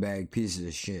scumbag pieces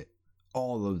of shit.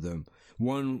 All of them.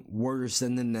 One worse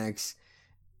than the next.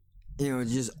 You know,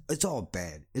 just, it's all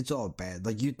bad. It's all bad.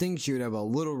 Like, you'd think she would have a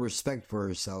little respect for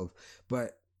herself,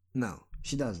 but no,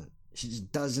 she doesn't. She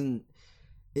just doesn't.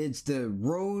 It's the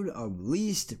road of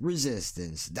least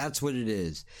resistance. That's what it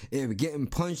is. If getting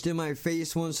punched in my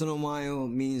face once in a while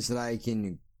means that I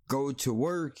can go to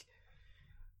work,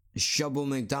 shovel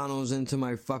McDonald's into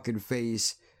my fucking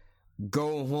face,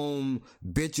 go home,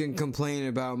 bitch and complain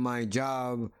about my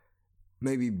job,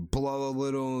 maybe blow a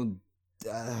little.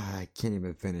 I can't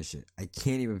even finish it. I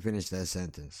can't even finish that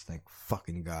sentence. Thank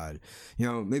fucking God. You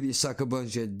know, maybe suck a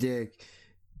bunch of dick.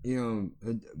 You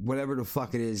know, whatever the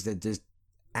fuck it is that this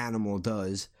animal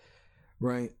does,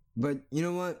 right? But you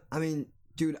know what? I mean,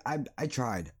 dude, I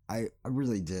tried. I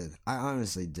really did. I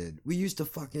honestly did. We used to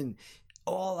fucking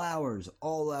all hours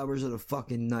of the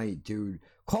fucking night, dude,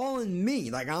 calling me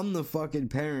like I'm the fucking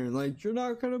parent. Like, you're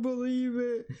not gonna believe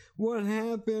it. What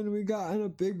happened? We got in a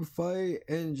big fight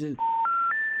and just.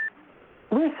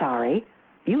 We're sorry.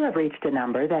 You have reached a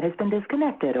number that has been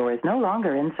disconnected or is no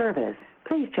longer in service.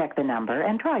 Please check the number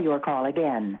and try your call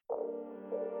again.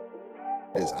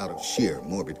 It is out of sheer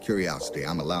morbid curiosity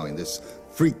I'm allowing this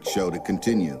freak show to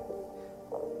continue.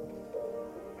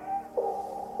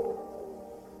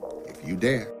 If you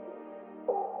dare.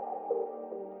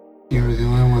 You were the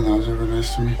only one that was ever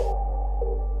nice to me.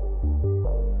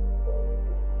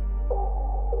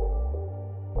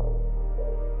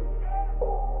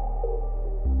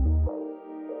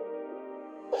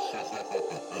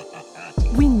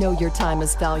 We know your time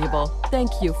is valuable.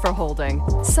 Thank you for holding.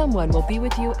 Someone will be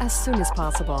with you as soon as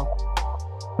possible.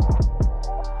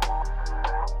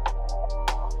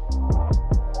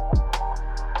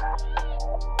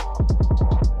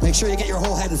 Make sure you get your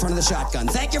whole head in front of the shotgun.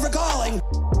 Thank you for calling.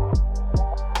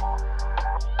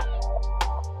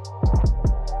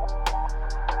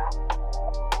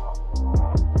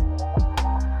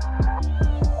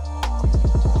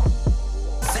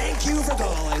 Thank you for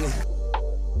calling.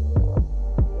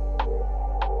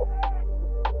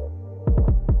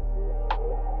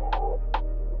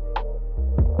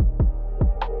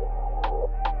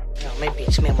 Maybe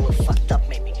it's me, I'm a little fucked up,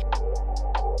 maybe.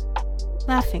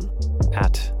 Laughing.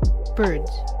 At. Birds.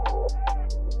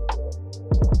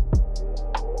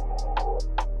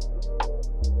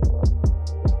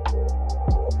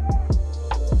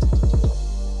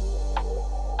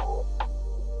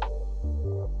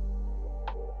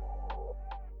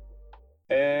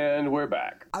 And we're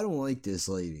back. I don't like this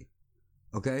lady.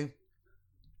 Okay?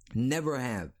 Never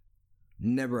have.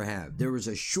 Never have. There was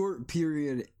a short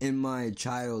period in my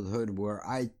childhood where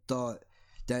I thought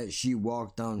that she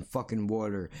walked on fucking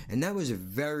water. And that was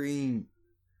very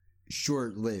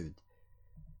short-lived.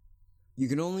 You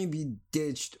can only be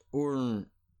ditched or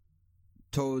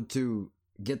told to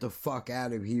get the fuck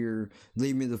out of here.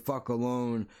 Leave me the fuck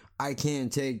alone. I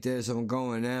can't take this. I'm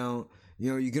going out.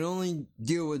 You know, you can only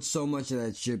deal with so much of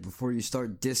that shit before you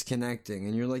start disconnecting.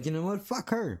 And you're like, you know what?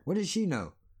 Fuck her. What does she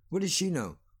know? What does she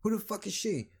know? Who the fuck is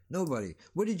she? Nobody.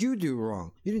 What did you do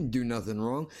wrong? You didn't do nothing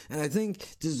wrong. And I think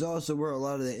this is also where a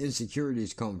lot of the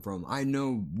insecurities come from. I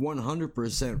know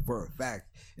 100% for a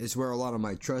fact it's where a lot of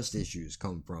my trust issues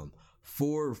come from.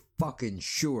 For fucking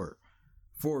sure.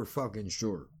 For fucking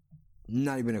sure.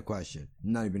 Not even a question.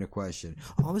 Not even a question.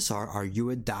 Oh, I'm sorry, are you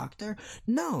a doctor?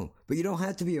 No, but you don't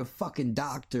have to be a fucking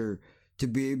doctor to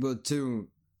be able to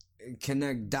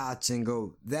connect dots and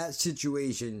go, that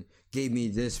situation gave me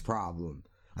this problem.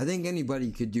 I think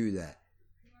anybody could do that.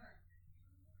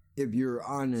 If you're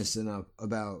honest enough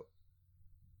about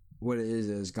what it is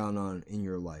that has gone on in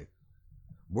your life.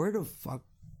 Where the fuck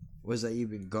was I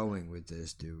even going with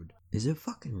this, dude? Is it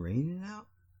fucking raining out?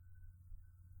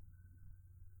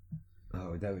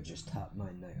 Oh, that would just top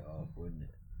my night off, wouldn't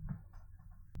it?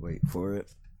 Wait for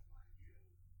it.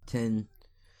 10,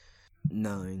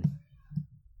 9,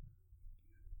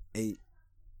 8,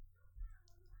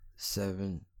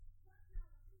 7,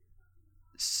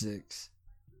 6,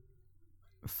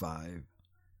 5,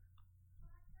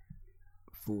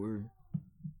 4,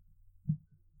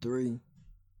 3,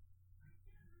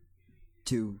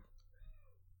 2,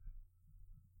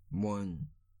 1.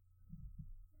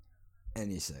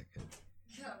 Any second.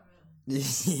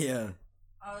 Yeah.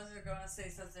 I was gonna say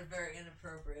something very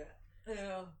inappropriate.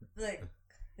 I'm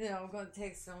gonna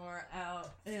take somewhere out,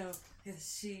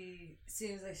 because she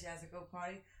seems like she has to go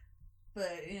potty. But,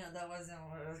 that wasn't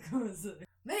what I was gonna say.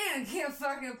 Man, I can't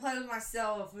fucking play with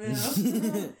myself, in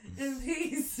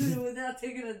peace without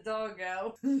taking a dog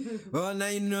out. Well, now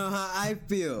you know how I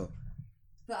feel.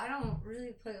 But I don't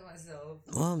really play with myself.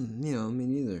 Well, me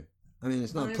neither. I mean,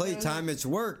 it's not playtime, it's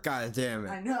work,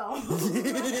 goddammit. I know.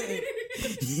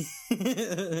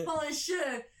 Holy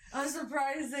shit. I'm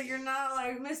surprised that you're not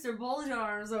like Mr. Bulge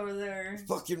Arms over there.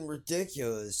 Fucking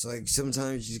ridiculous. Like,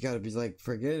 sometimes you just gotta be like,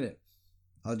 forget it.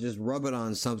 I'll just rub it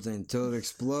on something until it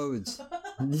explodes.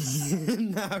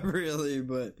 Not really,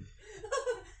 but...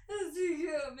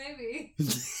 Maybe.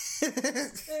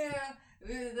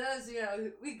 Yeah,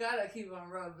 we gotta keep on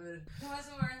rubbing. Come on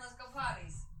somewhere and let's go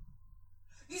potties.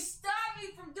 You stopped me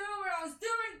from doing what I was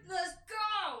doing. Let's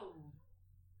go.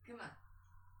 Come on.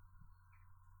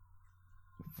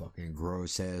 Fucking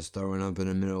gross ass throwing up in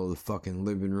the middle of the fucking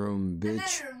living room, bitch. And then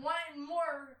you're wanting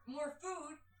more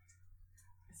food.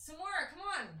 Some more. Come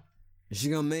on.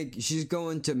 She's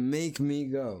going to make me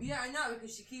go. Yeah, I know,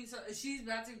 because she's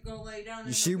about to go lay down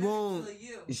in She the bed won't. with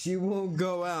you. She won't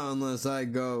go out unless I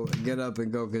get up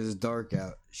and go because it's dark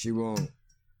out. She won't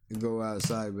go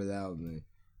outside without me,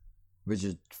 which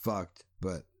is fucked.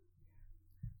 But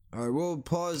all right, we'll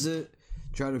pause it,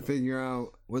 try to figure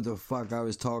out what the fuck I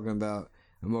was talking about,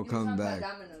 and we'll come back.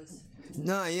 About Domino's.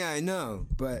 No, yeah, I know,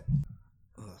 but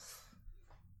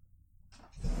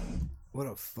what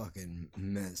a fucking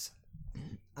mess.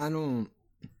 I don't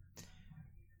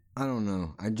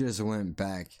know. I just went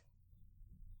back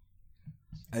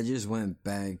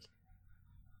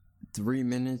 3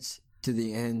 minutes to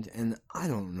the end, and I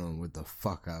don't know what the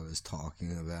fuck I was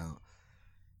talking about.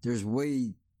 There's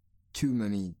way too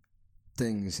many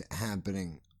things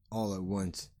happening all at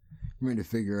once for me to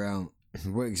figure out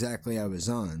what exactly I was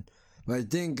on. But I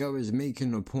think I was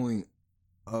making a point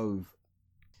of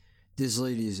this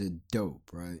lady is a dope,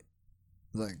 right?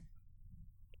 Like,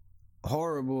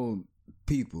 horrible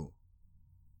people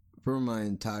for my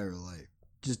entire life.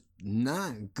 Just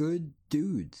not good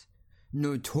dudes.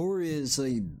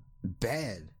 Notoriously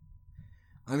bad.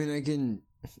 I mean,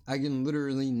 I can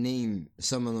literally name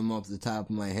some of them off the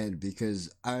top of my head because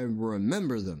I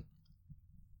remember them.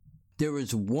 There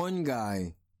was one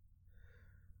guy.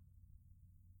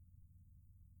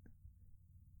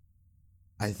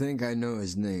 I think I know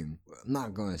his name. I'm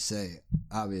not gonna say it,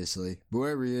 obviously. But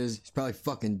wherever he is, he's probably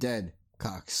fucking dead,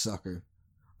 cocksucker.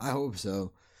 I hope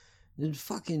so. It's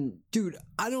fucking... Dude,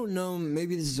 I don't know,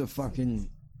 maybe this is a fucking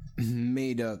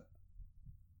made up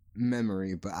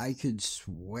memory, but I could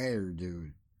swear,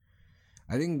 dude,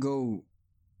 I didn't go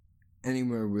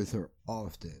anywhere with her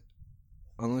often.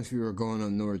 Unless we were going up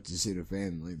north to see the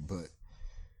family, but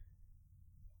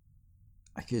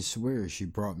I could swear she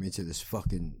brought me to this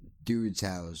fucking dude's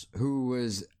house who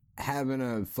was having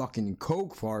a fucking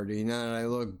coke party. Now that I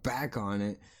look back on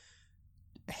it,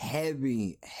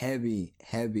 heavy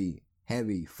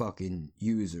fucking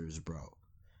users, bro.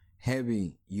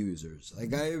 Heavy users.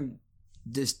 Like,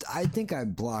 I think I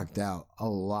blocked out a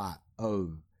lot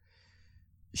of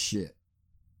shit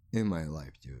in my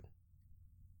life, dude.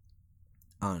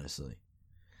 Honestly.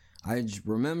 I just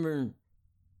remember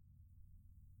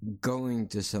going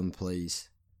to some place.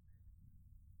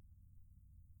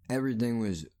 Everything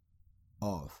was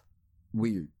off.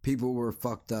 Weird. People were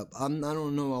fucked up. I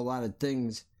don't know a lot of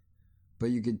things, But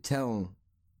you could tell,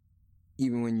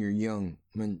 even when you're young,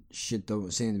 when shit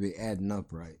don't seem to be adding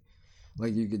up right.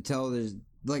 Like, you could tell there's,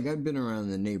 like, I've been around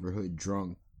the neighborhood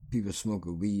drunk, people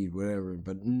smoking weed, whatever,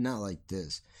 but not like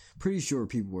this. Pretty sure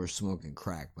people were smoking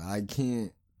crack, but I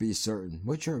can't be certain.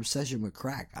 What's your obsession with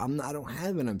crack? I don't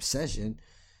have an obsession.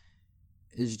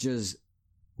 It's just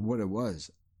what it was.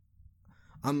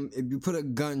 If you put a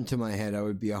gun to my head, I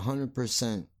would be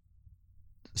 100%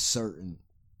 certain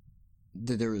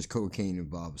that there was cocaine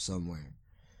involved somewhere.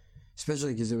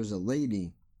 Especially because there was a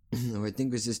lady, who I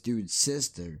think was this dude's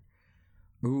sister,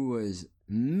 who was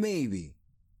maybe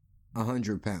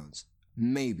 100 pounds.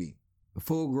 Maybe. A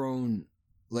full-grown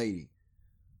lady.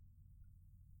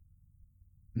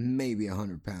 Maybe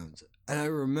 100 pounds. And I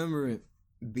remember it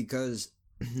because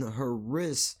her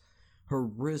wrists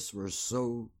were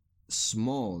so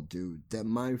small, dude, that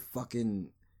my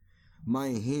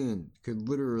hand could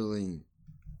literally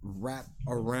wrap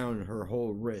around her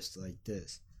whole wrist like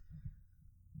this.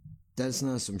 That's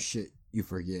not some shit you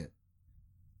forget.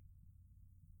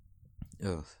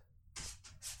 Ugh.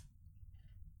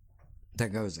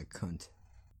 That guy was a cunt.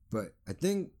 But I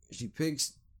think she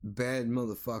picks bad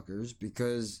motherfuckers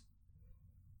because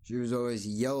she was always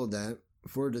yelled at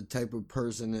for the type of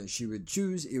person that she would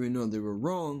choose, even though they were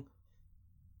wrong.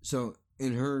 So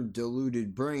in her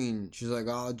deluded brain, she's like,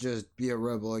 I'll just be a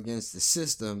rebel against the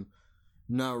system,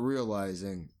 not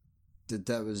realizing that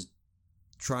that was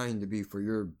trying to be for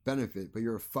your benefit, but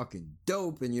you're a fucking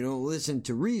dope and you don't listen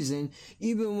to reason.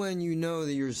 Even when you know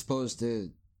that you're supposed to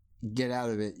get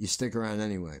out of it, you stick around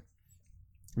anyway.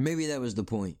 Maybe that was the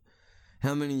point.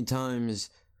 How many times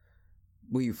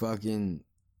we fucking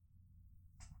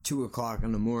 2 o'clock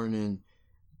in the morning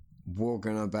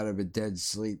woken up out of a dead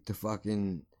sleep to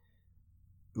fucking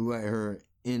let her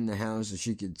in the house so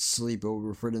she could sleep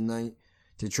over for the night,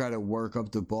 to try to work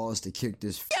up the balls to kick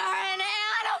this You're an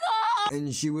animal!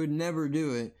 And she would never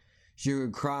do it. She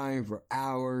would cry for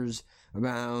hours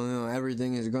about how,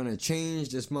 everything is gonna change,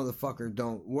 this motherfucker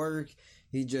don't work,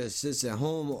 he just sits at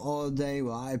home all day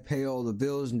while I pay all the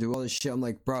bills and do all this shit. I'm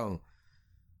like, bro,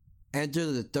 after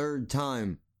the third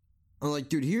time, I'm like,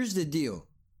 dude, here's the deal.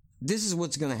 This is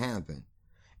what's gonna happen.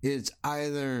 It's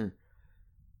either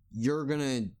you're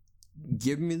gonna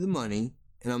give me the money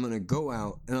and I'm gonna go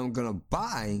out and I'm gonna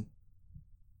buy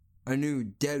a new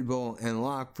deadbolt and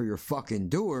lock for your fucking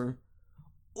door,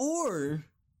 or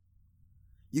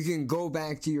you can go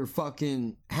back to your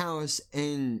fucking house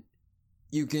and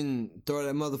you can throw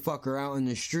that motherfucker out in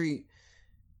the street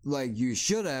like you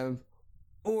should have,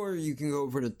 or you can go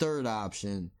for the third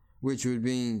option, which would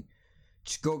be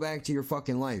just go back to your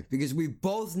fucking life. Because we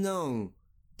both know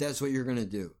that's what you're gonna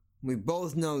do. We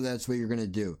both know that's what you're gonna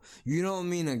do. You don't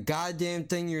mean a goddamn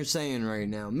thing you're saying right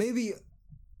now. Maybe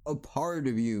a part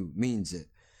of you means it.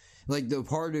 Like the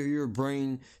part of your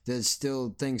brain that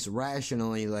still thinks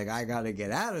rationally, like, I gotta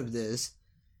get out of this,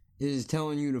 is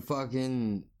telling you to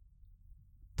fucking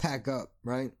pack up,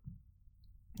 right?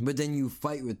 But then you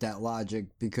fight with that logic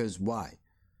because why?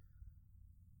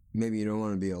 Maybe you don't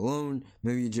want to be alone.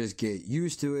 Maybe you just get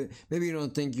used to it. Maybe you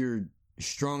don't think you're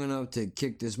strong enough to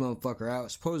kick this motherfucker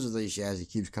out. Supposedly she has. He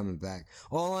keeps coming back.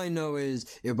 All I know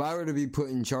is if I were to be put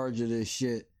in charge of this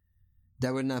shit,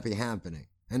 that would not be happening.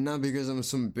 And not because I'm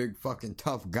some big fucking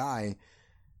tough guy.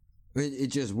 It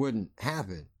just wouldn't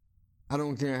happen. I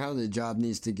don't care how the job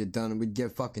needs to get done. It would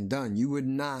get fucking done. You would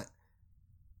not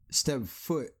step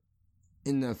foot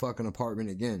in that fucking apartment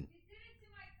again. You did it to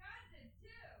my cousin, too.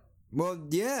 Well,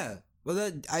 yeah. Well,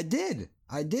 that I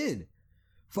did.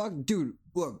 Fuck, dude,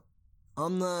 look.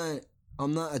 I'm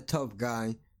not a tough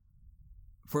guy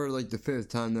for like the 5th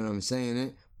time that I'm saying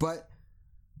it, but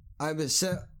I have a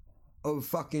set of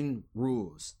fucking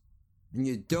rules. And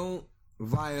you don't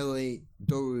violate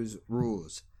those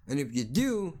rules. And if you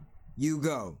do, you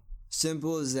go.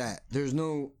 Simple as that. There's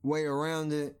no way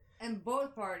around it. And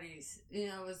both parties,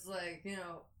 was like,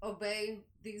 obey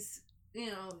these,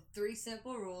 3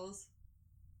 simple rules.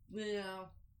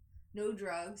 No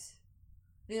drugs.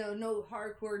 No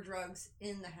hardcore drugs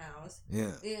in the house.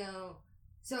 Yeah.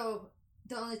 So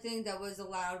the only thing that was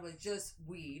allowed was just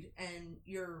weed and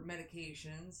your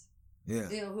medications. Yeah.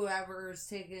 Whoever's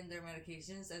taking their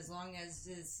medications, as long as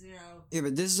it's, Yeah,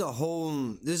 but this is a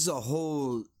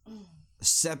whole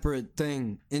separate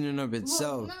thing in and of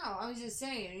itself. Well, no, I was just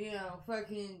saying,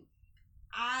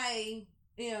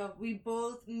 we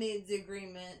both made the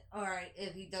agreement, alright,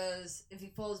 if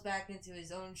he falls back into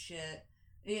his own shit,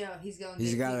 you know, he's going.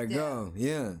 He's gotta go.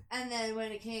 Yeah. And then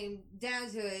when it came down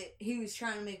to it, he was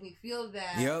trying to make me feel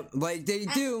bad. Yep, like they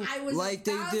do. I was like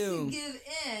they about do. to give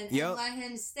in Yep. and let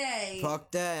him stay.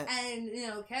 Fuck that. And you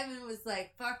know, Kevin was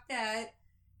like, "Fuck that."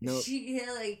 Nope.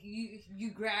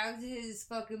 You grabbed his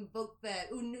fucking book bag.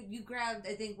 Ooh, no, you grabbed,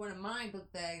 I think, one of my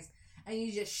book bags, and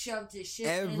you just shoved his shit.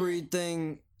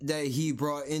 Everything that he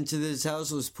brought into this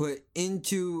house was put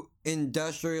into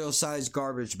industrial sized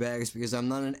garbage bags because I'm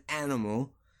not an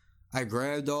animal. I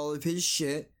grabbed all of his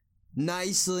shit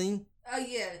nicely. Oh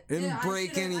yeah, Didn't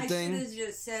break anything. I should have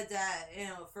just said that. You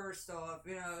know, first off,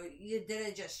 you know, you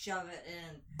didn't just shove it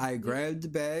in. I grabbed the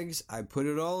bags. I put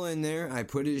it all in there. I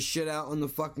put his shit out on the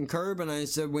fucking curb, and I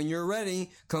said, "When you're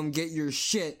ready, come get your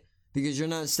shit." Because you're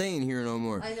not staying here no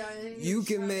more. I know. You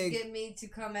can get me to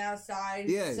come outside,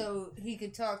 so he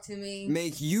could talk to me.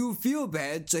 Make you feel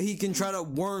bad, so he can try to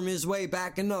worm his way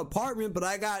back in the apartment. But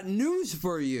I got news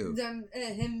for you.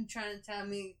 Him trying to tell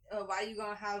me, why you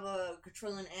gonna have a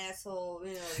controlling asshole?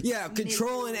 You know, yeah,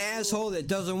 controlling asshole that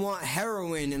doesn't want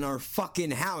heroin in our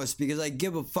fucking house because I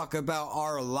give a fuck about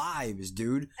our lives,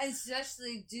 dude.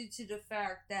 Especially due to the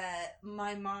fact that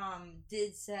my mom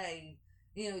did say,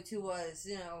 you know, to us,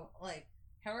 you know, like,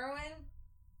 heroin,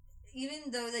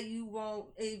 even though that you won't,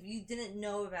 if you didn't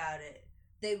know about it,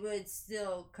 they would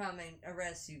still come and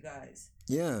arrest you guys.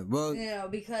 Yeah, well, you know,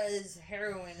 because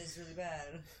heroin is really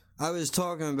bad. I was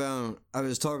talking about I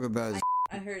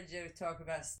heard you talk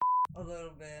about a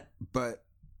little bit. But,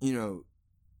 you know,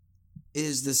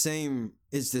 it's the same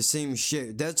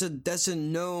shit. That's a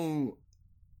no,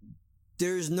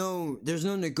 there's no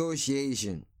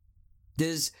negotiation.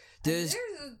 There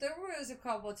was a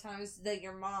couple of times that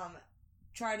your mom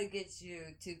tried to get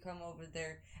you to come over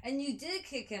there, and you did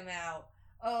kick him out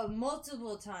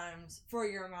multiple times for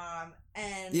your mom.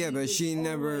 And yeah, but she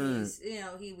never. You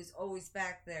know, he was always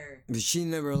back there. But she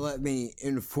never let me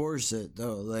enforce it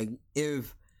though. Like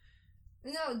if.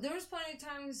 No, there was plenty of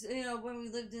times, you know, when we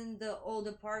lived in the old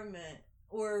apartment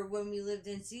or when we lived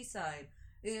in Seaside.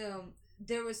 You know,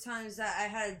 there was times that I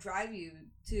had to drive you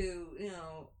to, you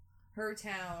know, her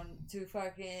town to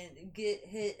fucking get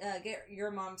your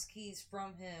mom's keys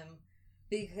from him,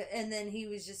 and then he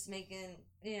was just making,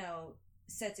 you know,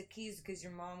 sets of keys because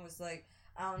your mom was like,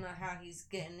 I don't know how he's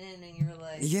getting in, and you're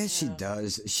like, yes, she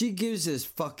does. She gives this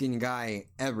fucking guy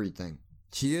everything.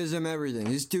 She gives him everything.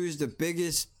 This dude's the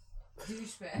biggest,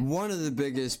 douchebag. One of the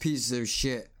biggest pieces of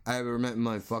shit I ever met in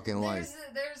my fucking life.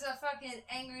 There's a fucking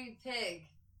angry pig,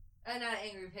 not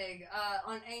angry pig.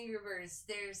 On Angry Birds,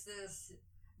 there's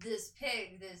this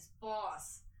pig, this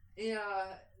boss, you know,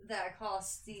 that I call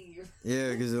Steve.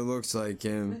 Yeah, because it looks like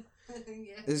him.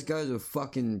 Yeah. This guy's a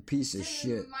fucking piece of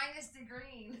shit. Minus the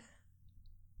green.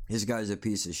 This guy's a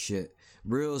piece of shit.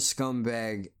 Real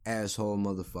scumbag, asshole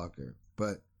motherfucker.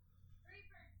 But,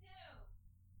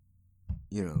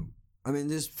 you know, I mean,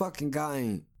 this fucking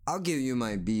guy, I'll give you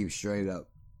my beef straight up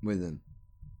with him.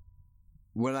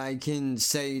 What I can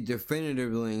say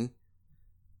definitively,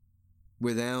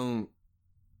 without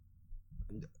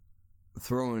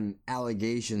throwing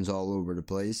allegations all over the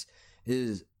place,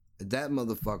 is that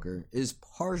motherfucker is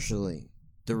partially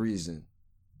the reason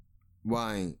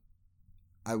why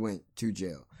I went to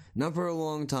jail. Not for a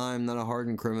long time, not a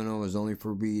hardened criminal, it was only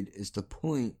for weed. It's the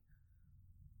point.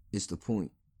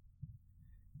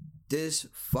 This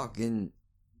fucking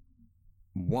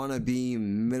wannabe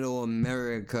middle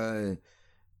America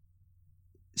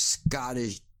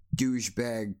Scottish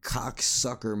douchebag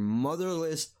cocksucker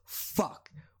motherless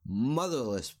fuck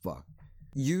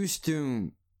used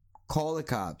to call the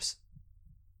cops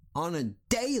on a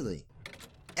daily,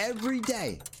 every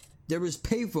day. There was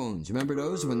payphones. Remember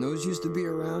those? When those used to be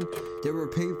around, there were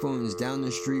payphones down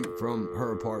the street from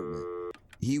her apartment.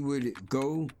 He would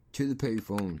go to the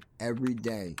payphone every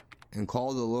day and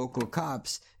call the local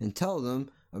cops and tell them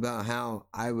about how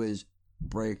I was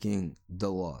breaking the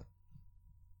law.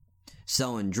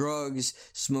 Selling drugs,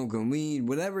 smoking weed,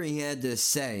 whatever he had to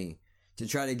say to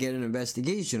try to get an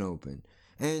investigation open.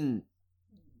 And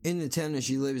in the town that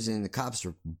she lives in, the cops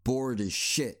are bored as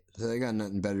shit, so they got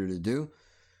nothing better to do.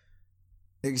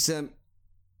 Except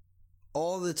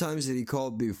all the times that he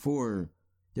called before,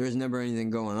 there was never anything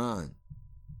going on.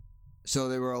 So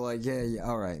they were all like, yeah,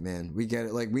 all right, man, we get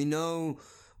it. Like, we know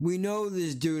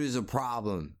this dude is a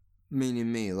problem,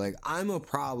 meaning me. Like, I'm a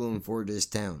problem for this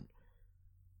town.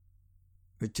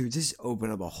 But dude, this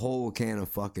opened up a whole can of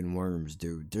fucking worms,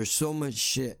 dude. There's so much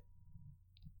shit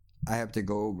I have to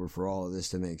go over for all of this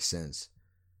to make sense.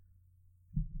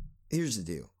 Here's the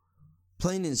deal.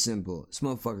 Plain and simple, this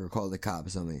motherfucker called the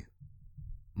cops on me.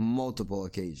 On multiple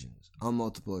occasions.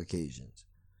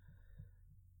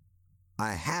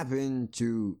 I happened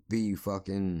to be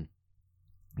fucking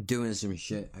doing some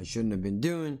shit I shouldn't have been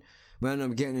doing, but I ended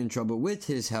up getting in trouble with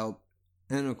his help,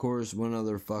 and of course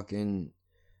 7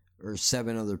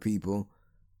 other people,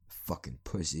 fucking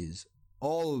pussies,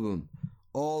 all of them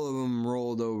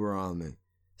rolled over on me.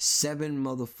 7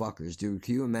 motherfuckers, dude.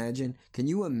 Can you imagine?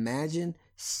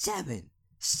 7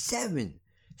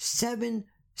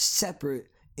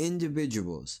 separate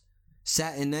individuals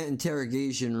sat in that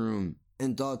interrogation room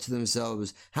and thought to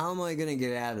themselves, how am I going to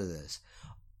get out of this?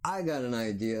 I got an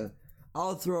idea.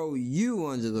 I'll throw you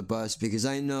under the bus because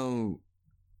I know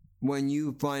when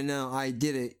you find out I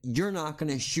did it, you're not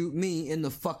going to shoot me in the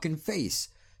fucking face.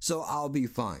 So I'll be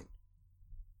fine.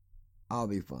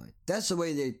 That's the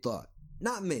way they thought.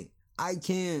 Not me. I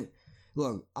can't.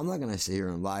 Look, I'm not going to sit here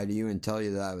and lie to you and tell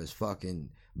you that I was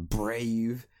fucking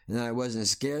brave and that I wasn't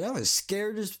scared. I was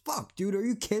scared as fuck, dude. Are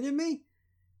you kidding me?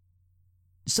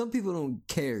 Some people don't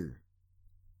care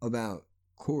about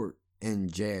court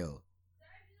and jail.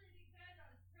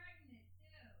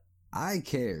 I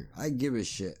care. I give a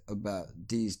shit about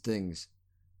these things.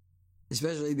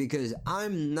 Especially because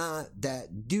I'm not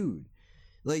that dude.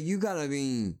 Like, you gotta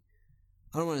be,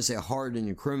 I don't want to say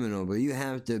hardened criminal, but you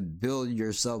have to build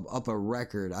yourself up a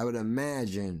record, I would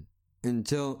imagine,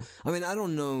 until, I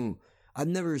don't know, I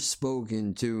never sat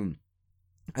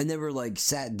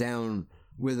down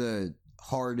with a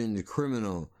hardened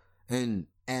criminal and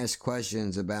asked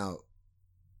questions about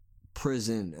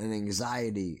prison and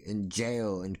anxiety and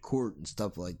jail and court and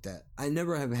stuff like that. I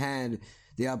never have had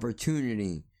the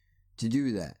opportunity to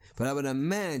do that. But I would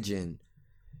imagine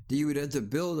that you would have to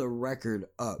build a record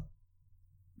up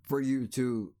for you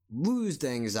to lose the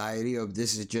anxiety of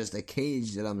this is just a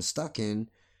cage that I'm stuck in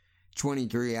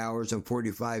 23 hours and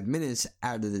 45 minutes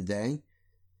out of the day,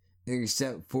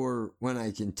 except for when I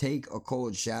can take a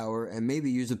cold shower and maybe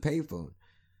use a payphone.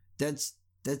 That's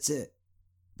it.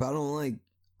 But I don't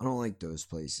like those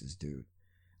places, dude.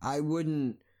 I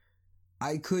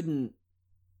couldn't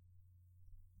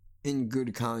in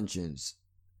good conscience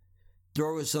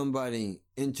throw somebody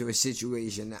into a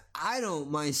situation that I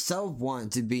don't myself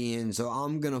want to be in, so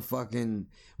I'm gonna fucking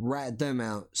rat them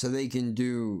out so they can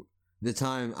do the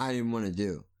time I didn't want to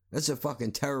do. That's a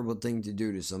fucking terrible thing to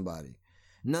do to somebody.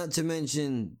 Not to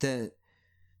mention that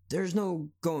there's no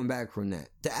going back from that.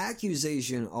 The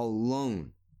accusation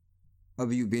alone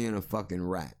of you being a fucking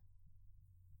rat,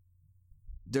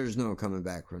 there's no coming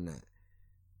back from that.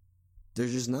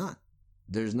 There's just not.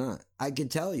 There's not. I can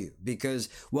tell you, because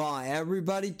while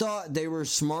everybody thought they were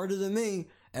smarter than me,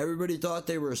 oh,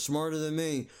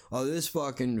 this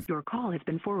fucking... Your call has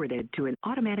been forwarded to an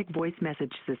automatic voice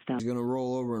message system. He's gonna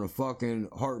roll over in a fucking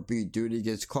heartbeat, dude. He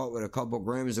gets caught with a couple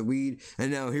grams of weed,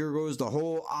 and now here goes the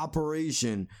whole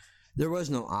operation. There was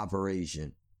no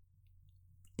operation.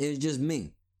 It was just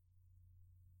me.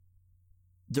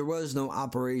 There was no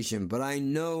operation, but I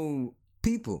know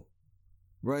people,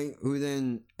 right? Who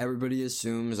then everybody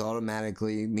assumes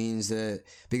automatically means that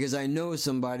because I know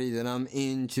somebody that I'm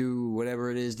into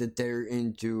whatever it is that they're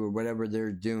into or whatever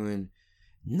they're doing.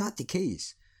 Not the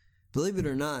case. Believe it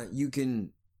or not, you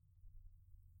can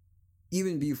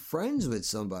even be friends with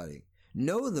somebody,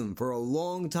 know them for a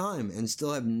long time, and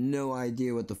still have no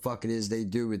idea what the fuck it is they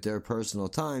do with their personal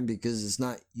time because it's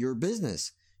not your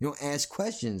business. You don't ask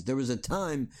questions. There was a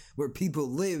time where people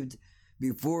lived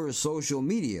before social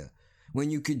media, when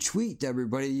you could tweet to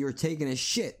everybody you're taking a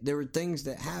shit. There were things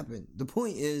that happened. The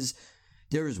point is,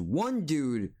 there was one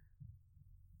dude,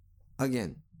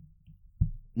 again,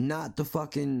 not the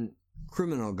fucking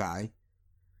criminal guy,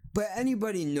 but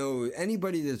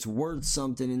anybody that's worth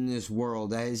something in this world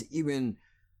that has even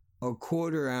a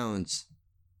quarter ounce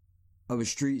of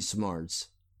street smarts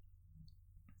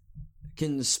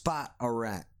can spot a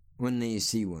rat when they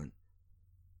see one.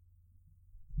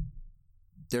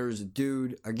 There's a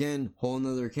dude, again, whole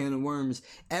nother can of worms.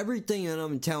 Everything that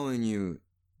I'm telling you,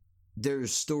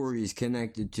 there's stories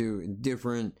connected to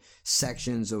different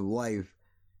sections of life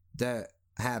that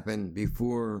happened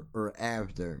before or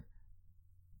after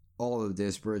all of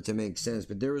this for it to make sense.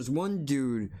 But there was one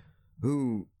dude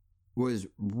who was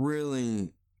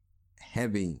really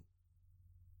heavy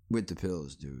with the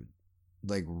pills, dude.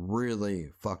 Like, really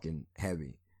fucking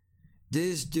heavy.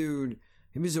 This dude,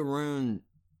 he was around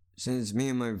since me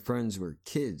and my friends were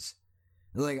kids.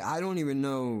 Like, I don't even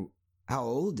know how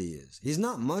old he is. He's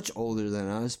not much older than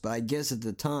us, but I guess at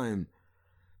the time,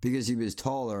 because he was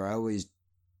taller, I always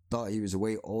thought he was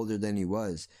way older than he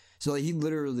was. So, like, he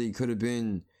literally could have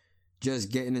been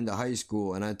just getting into high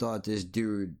school, and I thought this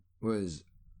dude was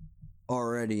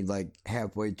already, like,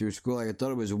 halfway through school. Like, I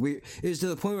thought it was weird. It was to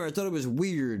the point where I thought it was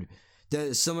weird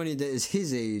that somebody that is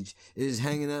his age is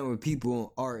hanging out with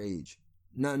people our age,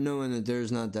 not knowing that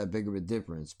there's not that big of a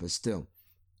difference, but still.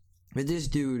 But this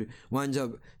dude winds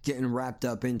up getting wrapped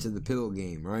up into the pill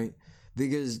game, right?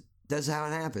 Because that's how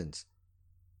it happens.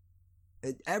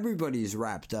 Everybody's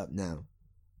wrapped up now.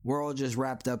 We're all just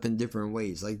wrapped up in different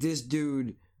ways. Like, this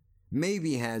dude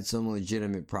maybe had some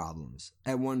legitimate problems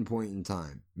at one point in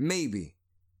time. Maybe.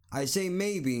 I say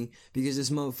maybe because this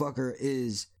motherfucker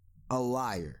is a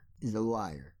liar. He's a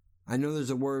liar. I know there's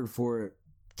a word for it.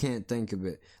 Can't think of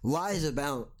it. Lies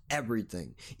about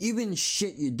everything. Even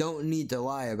shit you don't need to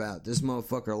lie about, this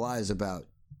motherfucker lies about.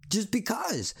 Just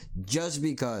because. Just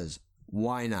because.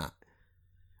 Why not?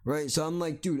 Right? So I'm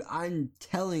like, dude, I'm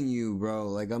telling you, bro.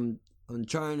 Like, I'm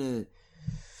trying to...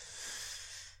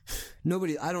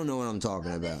 I don't know what I'm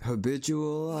talking about.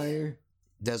 Habitual liar?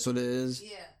 That's what it is?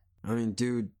 Yeah. I mean,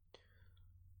 dude,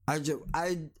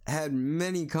 I had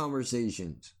many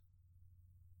conversations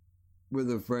with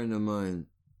a friend of mine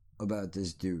about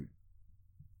this dude.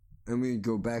 And we'd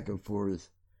go back and forth.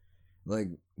 Like,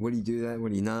 would he do that?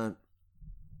 Would he not?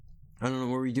 I don't know.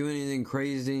 Were we doing anything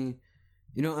crazy?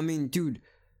 You know, I mean, dude,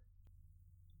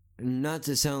 not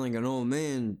to sound like an old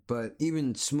man, but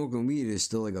even smoking weed is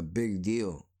still like a big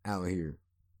deal out here.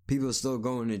 People are still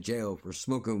going to jail for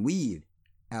smoking weed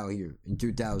out here in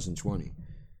 2020.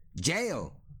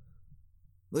 Jail.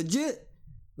 Legit.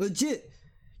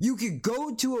 You could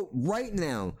go to it right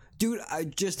now. Dude, I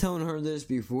just telling her this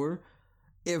before.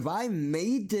 If I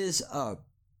made this up,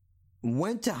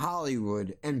 went to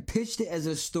Hollywood and pitched it as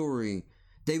a story,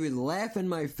 they would laugh in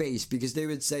my face because they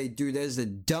would say, dude, that's the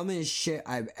dumbest shit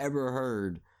I've ever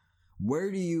heard.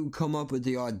 Where do you come up with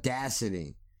the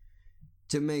audacity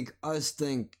to make us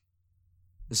think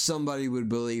somebody would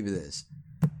believe this?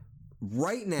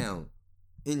 Right now,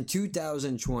 in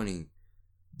 2020,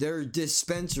 there are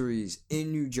dispensaries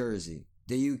in New Jersey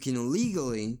that you can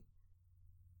legally,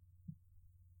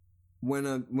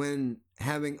 when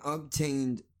having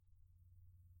obtained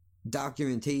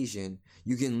documentation,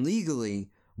 you can legally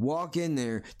walk in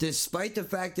there, despite the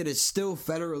fact that it's still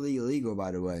federally illegal,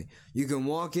 by the way. You can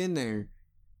walk in there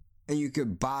and you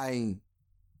could buy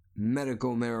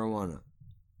medical marijuana.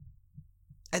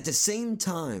 At the same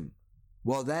time,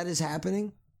 while that is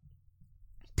happening,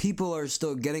 people are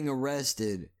still getting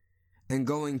arrested and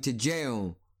going to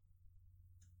jail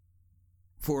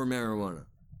for marijuana.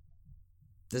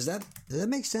 Does that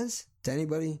make sense to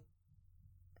anybody?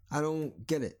 I don't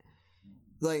get it.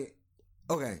 Like,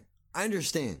 okay, I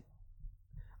understand.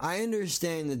 I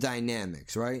understand the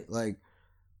dynamics, right? Like,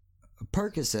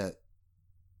 Percocet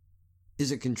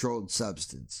is a controlled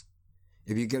substance.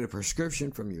 If you get a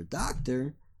prescription from your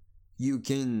doctor, you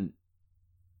can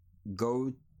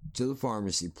go to the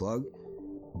pharmacy plug,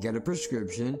 get a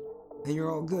prescription, and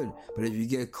you're all good. But if you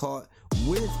get caught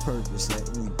with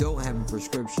Percocet and you don't have a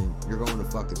prescription, you're going to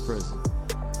fucking prison.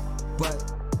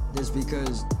 But that's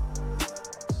because,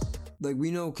 like,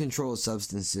 we know controlled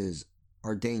substances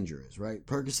are dangerous, right?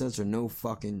 Percocets are no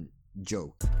fucking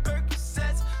joke.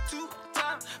 Percocets, 2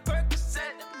 times,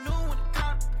 Percocet, new one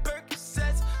come.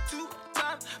 Percocets, 2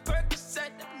 times,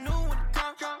 Percocet, new one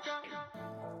come.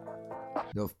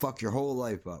 They'll fuck your whole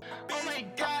life up. Oh my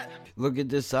God. Look at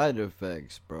the side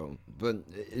effects, bro. But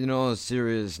in all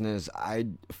seriousness,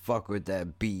 I'd fuck with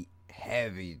that beat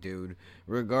heavy, dude.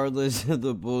 Regardless of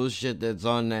the bullshit that's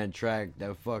on that track,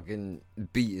 that fucking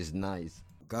beat is nice.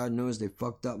 God knows they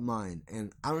fucked up mine,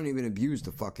 and I don't even abuse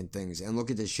the fucking things, and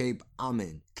look at the shape I'm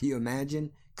in. Can you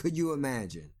imagine? Could you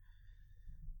imagine?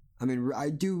 I mean, I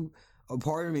do, a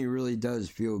part of me really does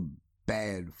feel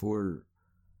bad for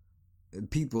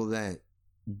people that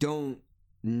don't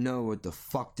know what the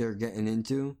fuck they're getting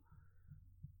into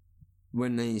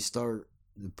when they start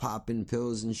popping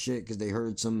pills and shit because they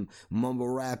heard some mumble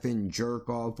rapping jerk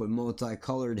off with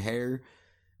multicolored hair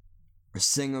or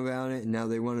sing about it, and now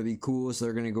they want to be cool, so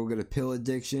they're gonna go get a pill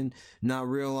addiction, not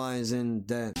realizing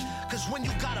that Cause when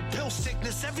you got a pill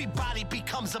sickness, everybody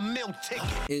becomes a meal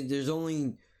ticket. there's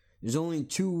only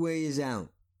 2 ways out.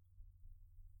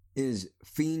 Is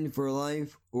fiend for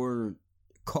life or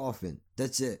coffin.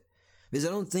 That's it. Because I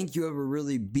don't think you ever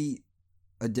really beat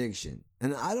addiction.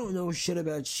 And I don't know shit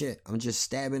about shit. I'm just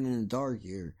stabbing in the dark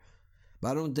here.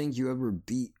 But I don't think you ever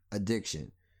beat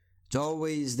addiction. It's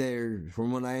always there,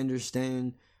 from what I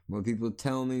understand, when people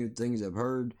tell me things I've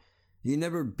heard. You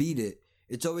never beat it.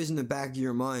 It's always in the back of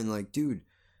your mind, like, dude,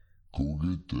 go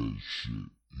get that shit.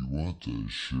 You want that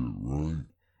shit, right?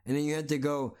 And then you had to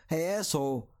go, hey,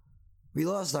 asshole, we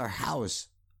lost our house.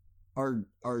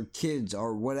 Our kids,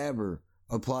 our whatever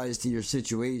applies to your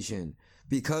situation.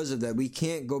 Because of that, we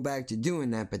can't go back to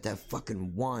doing that, but that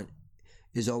fucking want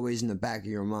is always in the back of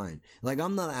your mind. Like,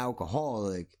 I'm not an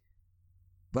alcoholic,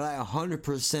 but I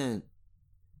 100%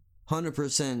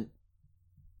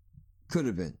 could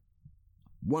have been.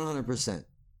 100%.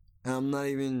 And I'm not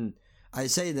even, I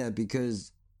say that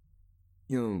because,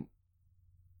 you know,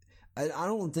 I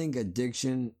don't think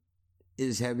addiction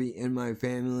is heavy in my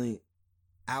family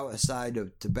outside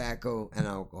of tobacco and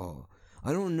alcohol.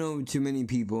 I don't know too many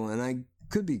people, and I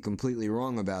could be completely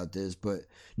wrong about this, but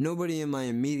nobody in my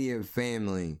immediate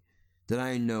family that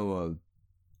I know of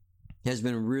has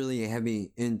been really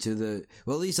heavy into the,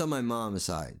 well, at least on my mom's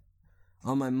side.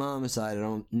 On my mom's side, I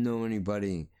don't know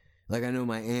anybody. Like, I know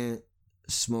my aunt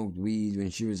smoked weed when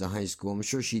she was in high school. I'm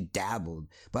sure she dabbled,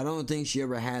 but I don't think she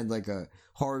ever had like a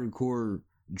hardcore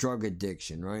drug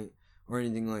addiction, right? Or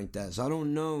anything like that. So I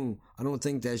don't know. I don't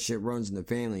think that shit runs in the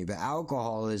family, but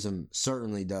alcoholism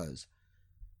certainly does.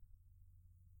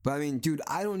 But I mean, dude,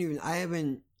 I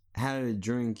haven't had a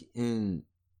drink in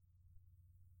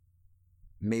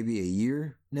maybe a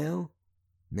year now,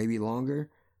 maybe longer.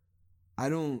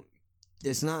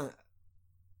 It's not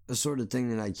a sort of thing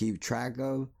that I keep track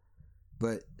of,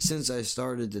 but since I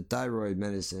started the thyroid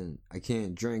medicine, I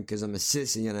can't drink because I'm a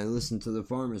sissy and I listen to the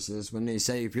pharmacist when they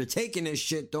say, if you're taking this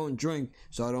shit, don't drink.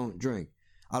 So I don't drink.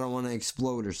 I don't want to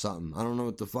explode or something. I don't know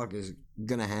what the fuck is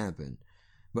gonna happen.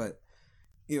 But,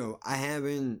 you know, I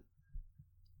haven't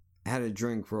had a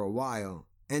drink for a while.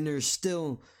 And there's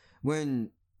still, when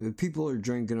people are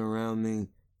drinking around me,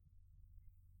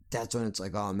 that's when it's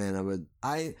like, oh man,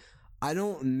 I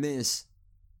don't miss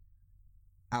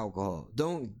alcohol.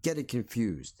 Don't get it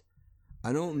confused.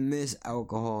 I don't miss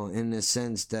alcohol in the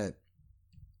sense that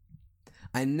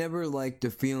I never like the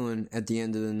feeling at the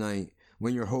end of the night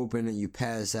when you're hoping that you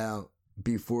pass out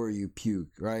before you puke,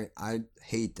 right? I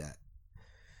hate that.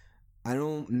 I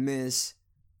don't miss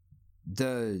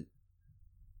the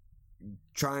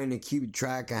trying to keep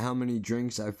track of how many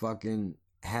drinks I fucking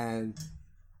had.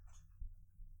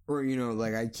 Or, you know,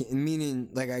 like I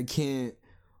can't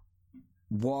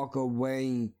walk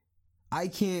away. I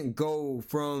can't go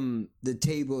from the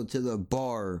table to the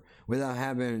bar without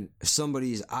having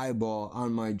somebody's eyeball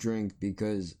on my drink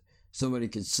because somebody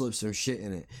could slip some shit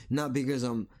in it. Not because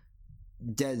I'm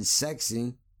dead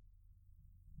sexy,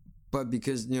 but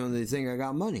because, you know, they think I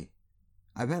got money.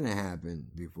 I've had it happen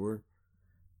before.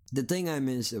 The thing I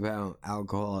miss about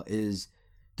alcohol is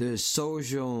the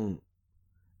social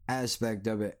aspect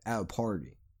of it at a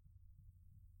party.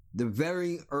 The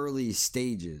very early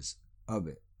stages of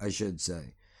it, I should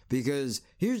say. Because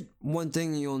here's one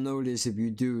thing you'll notice if you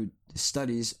do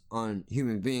studies on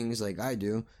human beings like I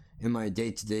do in my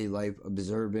day-to-day life,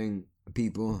 observing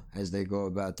people as they go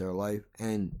about their life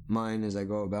and mine as I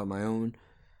go about my own.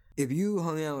 If you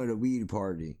hung out at a weed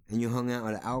party and you hung out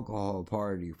at an alcohol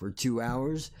party for 2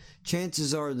 hours,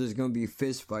 chances are there's going to be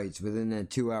fist fights within that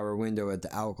 2 hour window at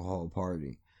the alcohol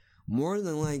party. More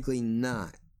than likely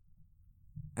not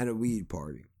at a weed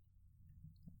party.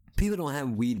 People don't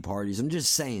have weed parties. I'm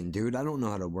just saying, dude. I don't know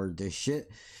how to word this shit.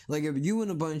 Like, if you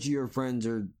and a bunch of your friends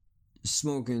are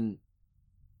smoking,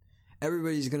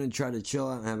 everybody's going to try to chill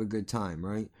out and have a good time,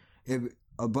 right? If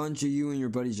a bunch of you and your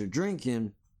buddies are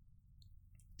drinking,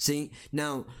 see,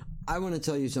 now, I want to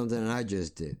tell you something that I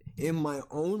just did. In my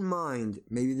own mind,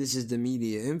 maybe this is the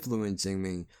media influencing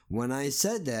me. When I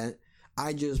said that,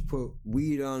 I just put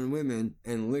weed on women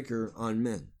and liquor on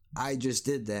men. I just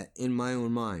did that in my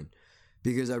own mind.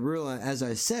 Because I realized, as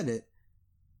I said it,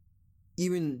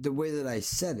 even the way that I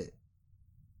said it.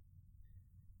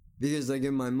 Because, like,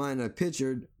 in my mind, I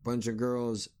pictured a bunch of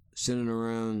girls sitting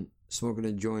around, smoking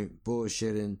a joint,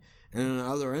 bullshitting. And on the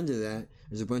other end of that,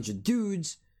 there's a bunch of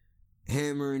dudes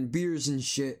hammering beers and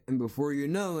shit. And before you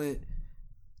know it,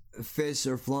 fists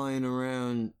are flying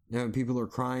around, you know, people are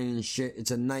crying and shit.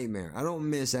 It's a nightmare. I don't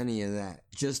miss any of that.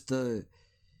 Just the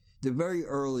very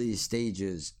early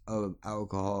stages of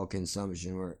alcohol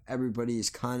consumption where everybody's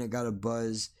kind of got a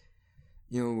buzz,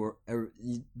 you know, where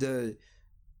the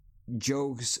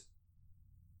jokes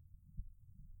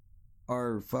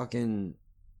are fucking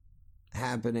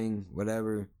happening,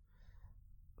 whatever.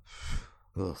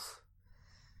 Ugh.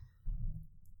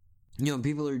 You know,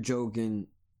 people are joking,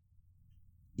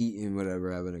 eating,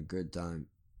 whatever, having a good time.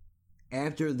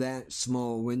 After that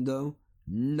small window,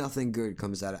 nothing good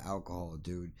comes out of alcohol,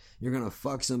 dude. You're gonna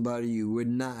fuck somebody you would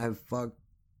not have fucked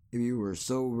if you were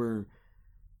sober.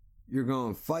 You're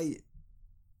gonna fight,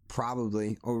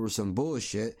 probably, over some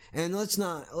bullshit. And let's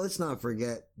not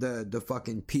forget the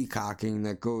fucking peacocking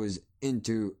that goes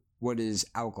into what is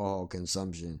alcohol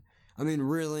consumption. I mean,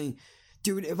 really,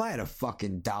 Dude, if I had a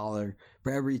fucking dollar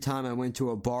for every time I went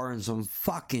to a bar and some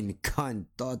fucking cunt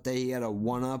thought that he had a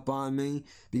one-up on me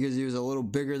because he was a little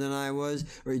bigger than I was,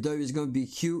 or he thought he was gonna be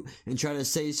cute and try to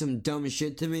say some dumb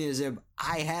shit to me as if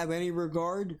I have any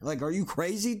regard? Like, are you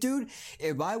crazy, dude?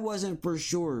 If I wasn't for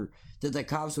sure that the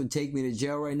cops would take me to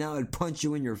jail right now, I'd punch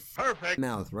you in your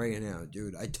mouth right now,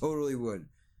 dude. I totally would.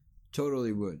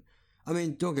 Totally would. I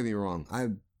mean, don't get me wrong.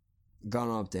 I've gone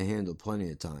off the handle plenty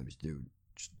of times, dude.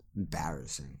 Just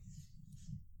embarrassing.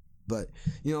 But,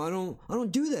 you know, I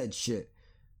don't do that shit.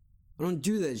 I don't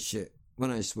do that shit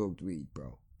when I smoked weed,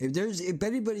 bro. If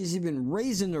anybody's even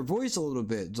raising their voice a little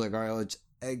bit, it's like, all right, let's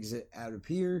exit out of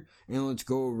here and let's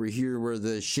go over here where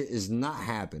the shit is not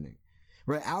happening.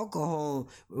 Right? Alcohol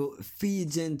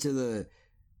feeds into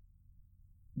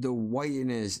the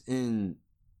whiteness in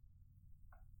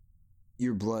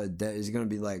your blood that is going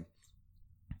to be like,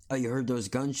 oh, you heard those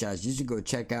gunshots. You should go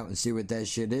check out and see what that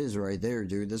shit is right there,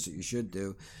 dude. That's what you should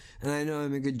do. And I know I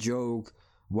make a joke.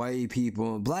 White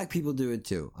people, black people do it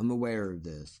too. I'm aware of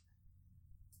this.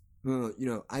 Well, you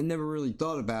know, I never really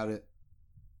thought about it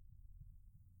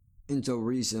until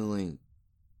recently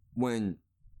when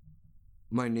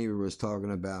my neighbor was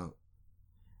talking about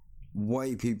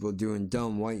white people doing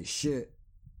dumb white shit.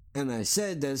 And I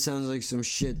said, that sounds like some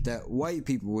shit that white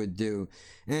people would do.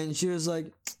 And she was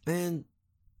like, man,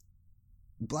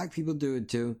 black people do it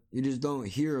too. You just don't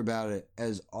hear about it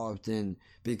as often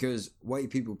because white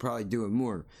people probably do it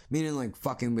more. Meaning like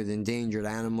fucking with endangered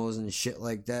animals and shit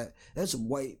like that. That's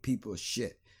white people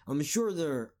shit. I'm sure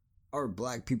there are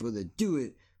black people that do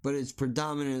it, but it's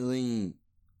predominantly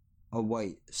a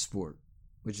white sport,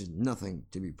 which is nothing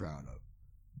to be proud of.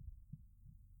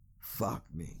 Fuck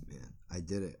me, man. I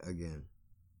did it again.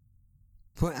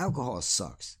 But alcohol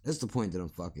sucks. That's the point that I'm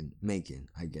fucking making,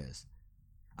 I guess.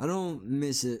 I don't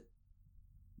miss it.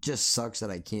 Just sucks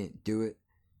that I can't do it.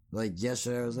 Like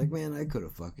yesterday, I was like, man, I could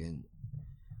have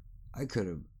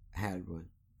had one.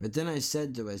 But then I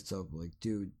said to myself, like,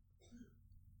 dude,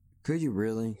 could you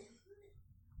really?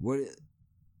 What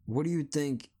do you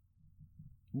think?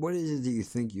 What is it that you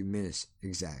think you miss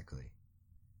exactly?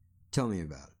 Tell me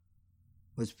about it.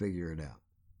 Let's figure it out.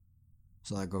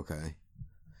 It's like, okay.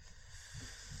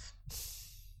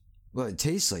 Well, it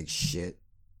tastes like shit,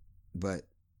 but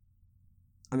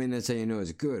I mean, that's how you know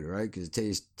it's good, right? Because it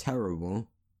tastes terrible.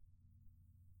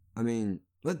 I mean,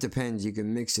 it depends. You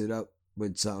can mix it up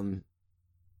with something,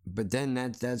 but then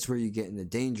that's where you get in the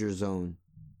danger zone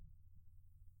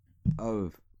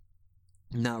of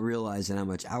not realizing how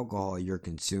much alcohol you're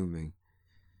consuming.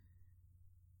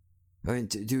 I mean,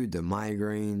 dude, the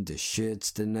migraine, the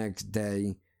shits the next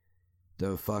day,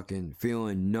 the fucking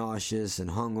feeling nauseous and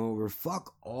hungover.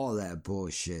 Fuck all that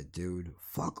bullshit, dude.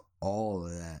 Fuck all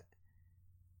of that.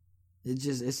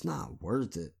 It's not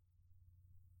worth it.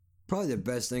 Probably the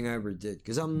best thing I ever did.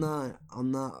 Because I'm not,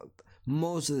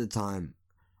 most of the time,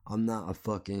 I'm not a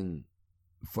fucking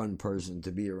fun person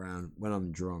to be around when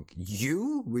I'm drunk.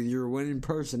 You? With your winning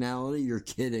personality? You're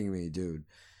kidding me, dude.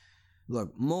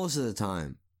 Look, most of the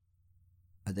time,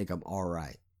 I think I'm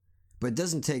alright. But it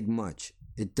doesn't take much.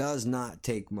 It does not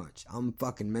take much. I'm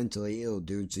fucking mentally ill,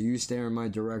 dude. So you stare in my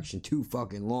direction too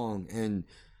fucking long and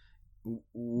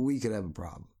we could have a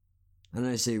problem. And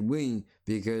I say we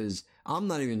because I'm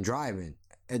not even driving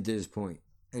at this point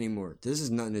anymore. This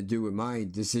has nothing to do with my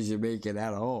decision making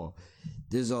at all.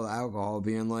 This is all the alcohol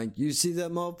being like, you see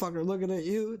that motherfucker looking at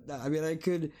you? I mean,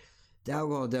 the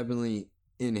alcohol definitely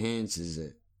enhances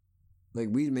it. Like,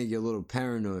 we'd make you a little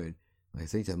paranoid. I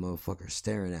think that motherfucker's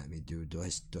staring at me, dude. Do I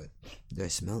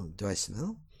smell? Do I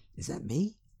smell? Is that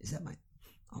me? Is that my...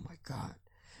 Oh my God.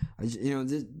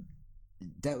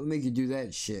 That would make you do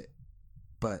that shit.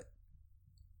 But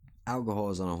alcohol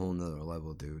is on a whole nother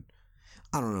level, dude.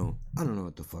 I don't know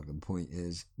what the fucking point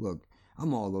is. Look,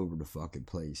 I'm all over the fucking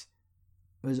place.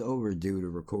 I was overdue to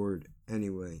record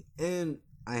anyway. And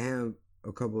I have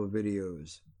a couple of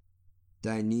videos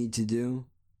that I need to do.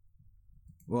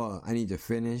 Well, I need to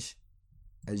finish.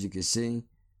 As you can see,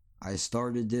 I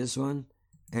started this one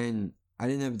and I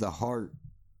didn't have the heart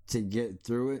to get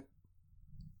through it.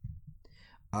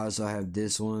 I also have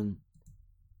this one,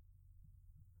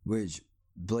 which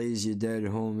Blaze Your Dead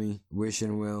Homie,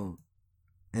 Wishing Well,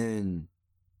 and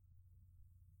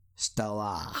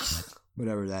Stella,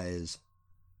 whatever that is.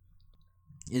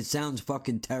 It sounds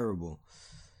fucking terrible.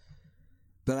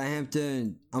 But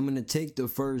I'm gonna take the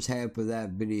first half of that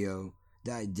video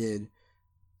that I did,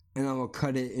 and I'm gonna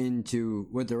cut it into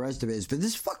what the rest of it is. But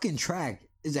this fucking track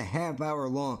is a half hour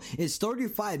long. It's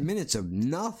 35 minutes of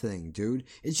nothing, dude.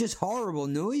 It's just horrible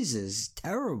noises. It's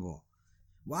terrible.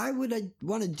 Why would I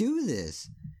want to do this?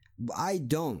 I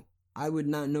don't I would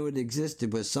not know it existed,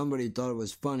 but somebody thought it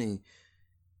was funny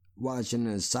watching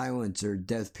a Silencer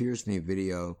Death Pierce Me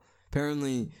video.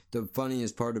 Apparently, the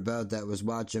funniest part about that was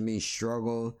watching me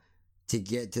struggle to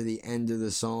get to the end of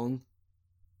the song.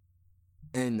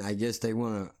 And I guess they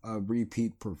want a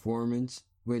repeat performance.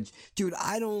 Which, dude,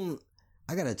 I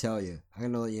gotta tell you. I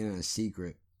gotta let you in a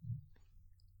secret.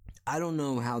 I don't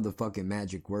know how the fucking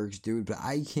magic works, dude, but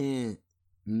I can't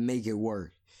make it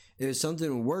work. If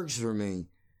something works for me,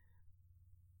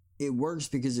 it works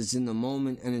because it's in the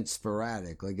moment and it's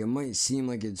sporadic. Like, it might seem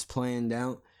like it's planned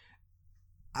out.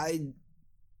 I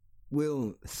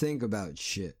will think about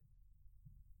shit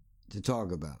to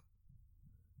talk about.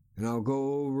 And I'll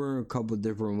go over a couple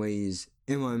different ways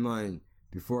in my mind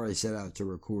before I set out to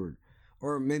record.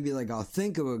 Or maybe like I'll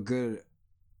think of a good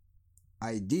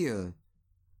idea,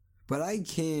 but I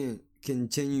can't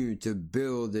continue to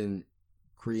build and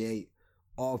create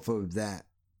off of that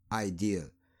idea.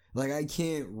 Like, I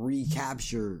can't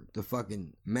recapture the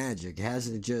fucking magic. It has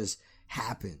to just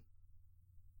happen.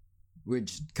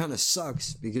 Which kind of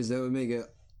sucks, because that would make it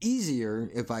easier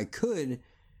if I could.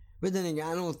 But then again,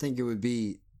 I don't think it would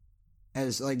be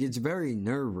as, like, it's very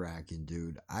nerve-wracking,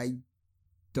 dude. I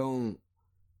don't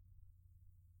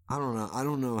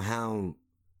know how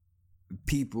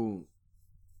people,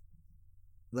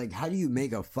 like, how do you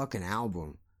make a fucking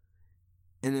album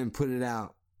and then put it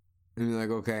out and be like,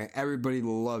 okay, everybody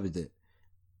loved it.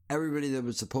 Everybody that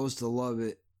was supposed to love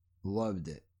it, loved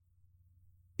it.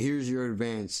 Here's your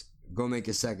advance. Go make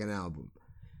a second album.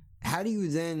 How do you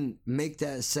then make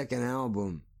that second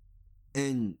album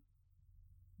and,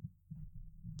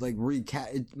 like,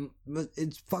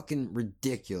 it's fucking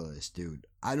ridiculous, dude.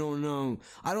 I don't know.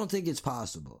 I don't think it's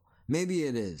possible. Maybe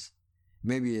it is.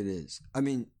 Maybe it is. I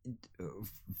mean,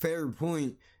 fair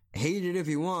point. Hate it if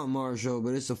you want, Marshall,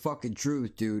 but it's the fucking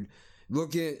truth, dude.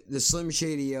 Look at the Slim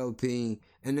Shady LP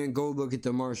and then go look at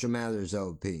the Marshall Mathers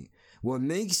LP. What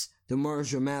makes the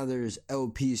Marshall Mathers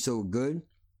LP so good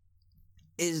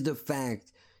is the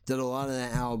fact that a lot of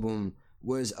that album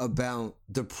was about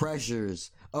the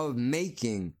pressures of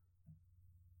making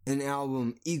an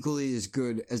album equally as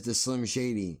good as the Slim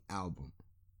Shady album.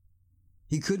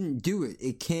 He couldn't do it.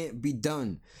 It can't be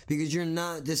done because you're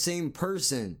not the same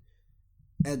person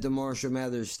at the Marshall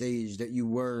Mathers stage that you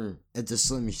were at the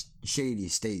Slim Shady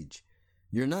stage.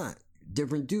 You're not.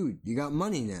 Different dude. You got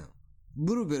money now.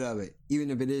 Little bit of it, even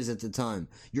if it is at the time.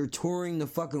 You're touring the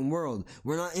fucking world.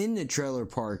 We're not in the trailer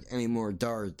park anymore,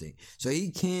 Dorothy. So he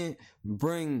can't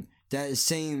bring that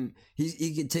same,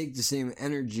 he could take the same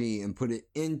energy and put it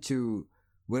into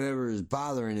whatever is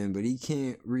bothering him, but he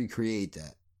can't recreate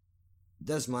that.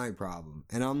 That's my problem.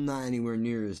 And I'm not anywhere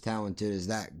near as talented as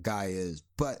that guy is.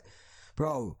 But,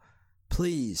 bro,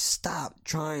 please stop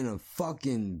trying to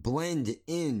fucking blend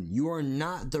in. You are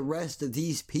not the rest of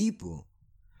these people.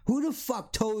 Who the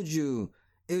fuck told you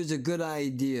it was a good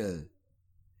idea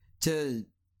to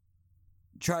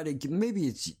try to, maybe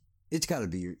it's gotta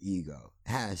be your ego.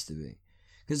 It has to be.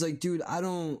 Cause like, dude, I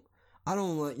don't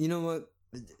like, you know what?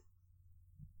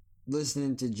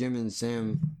 Listening to Jim and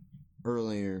Sam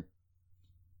earlier,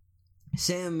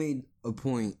 Sam made a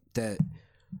point that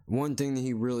one thing that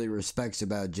he really respects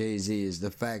about Jay-Z is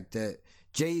the fact that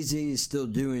Jay-Z is still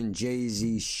doing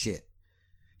Jay-Z shit.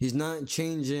 He's not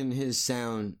changing his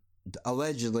sound.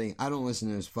 Allegedly, I don't listen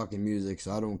to his fucking music,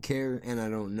 so I don't care and I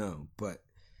don't know. But,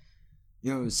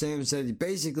 you know, Sam said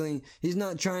basically he's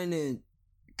not trying to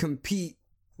compete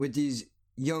with these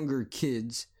younger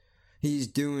kids. He's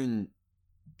doing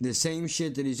the same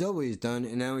shit that he's always done,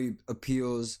 and now he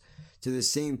appeals to the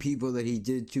same people that he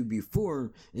did to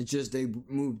before. It's just they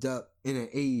moved up in an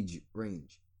age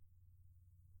range.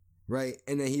 Right?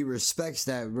 And that he respects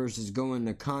that versus going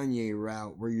the Kanye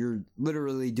route where you're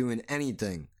literally doing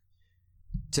anything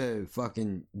to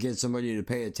fucking get somebody to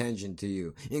pay attention to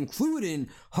you, including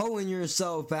hoeing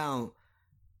yourself out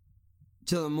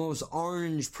to the most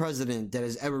orange president that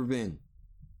has ever been.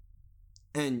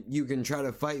 And you can try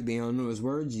to fight me on those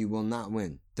words, you will not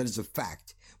win. That is a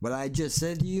fact. What I just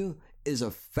said to you is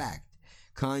a fact.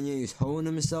 Kanye is hoeing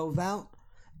himself out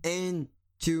and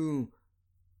to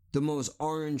the most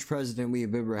orange president we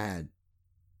have ever had.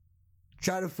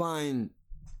 Try to find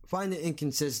the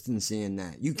inconsistency in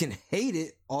that. You can hate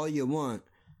it all you want.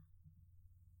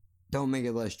 Don't make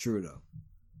it less true though.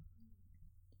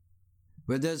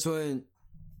 But that's what,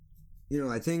 you know,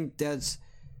 I think that's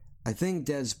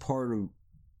part of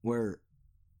where,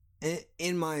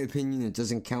 in my opinion, it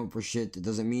doesn't count for shit. It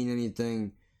doesn't mean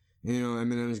anything. You know,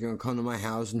 Eminem's gonna come to my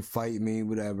house and fight me,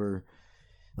 whatever.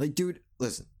 Like, dude,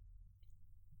 listen.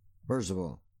 First of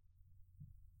all,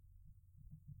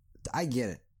 I get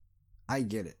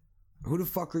it. Who the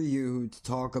fuck are you to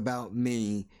talk about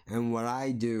me and what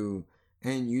I do,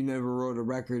 and you never wrote a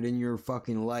record in your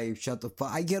fucking life? Shut the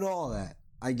fuck. I get all that.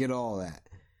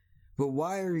 But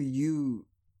why are you...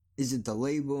 Is it the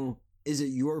label? Is it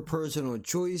your personal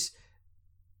choice?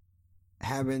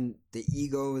 Having the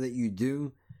ego that you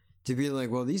do to be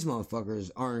like, well, these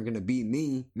motherfuckers aren't going to beat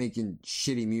me making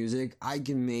shitty music. I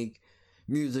can make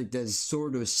music that's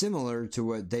sort of similar to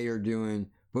what they are doing,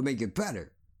 but make it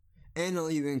better. And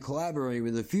I'll even collaborate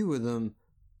with a few of them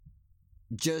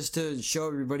just to show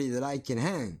everybody that I can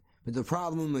hang. But the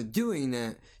problem with doing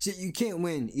that is that you can't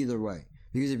win either way.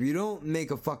 Because if you don't make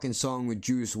a fucking song with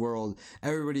Juice WRLD,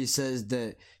 everybody says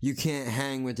that you can't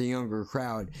hang with the younger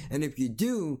crowd. And if you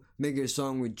do make a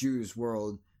song with Juice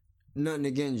WRLD, nothing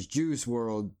against Juice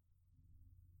WRLD,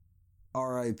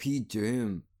 R.I.P. to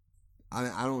him.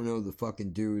 I don't know the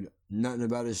fucking dude. Nothing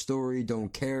about his story.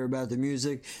 Don't care about the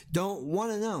music. Don't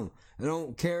want to know. I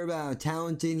don't care about how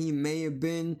talented he may have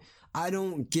been. I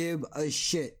don't give a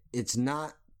shit. It's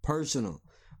not personal.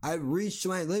 I've reached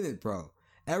my limit, bro.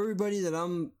 Everybody that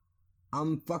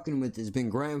I'm fucking with has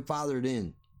been grandfathered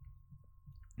in.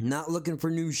 Not looking for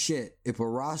new shit. If a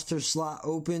roster slot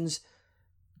opens,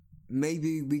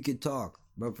 maybe we could talk.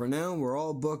 But for now, we're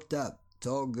all booked up. It's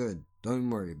all good. Don't even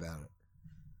worry about it.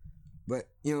 But,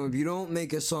 you know, if you don't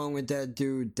make a song with that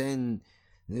dude, then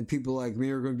people like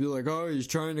me are going to be like, oh, he's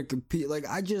trying to compete. Like,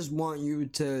 I just want you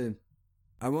to...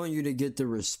 I want you to get the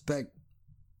respect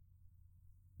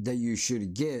that you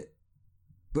should get.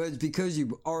 But it's because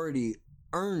you've already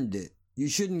earned it. You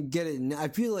shouldn't get it. I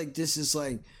feel like this is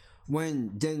like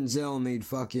when Denzel made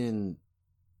fucking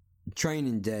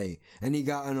Training Day and he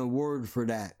got an award for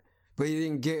that. But he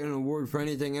didn't get an award for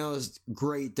anything else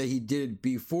great that he did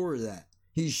before that.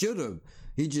 He should have.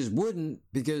 He just wouldn't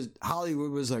because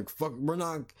Hollywood was like, fuck,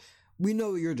 we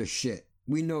know you're the shit.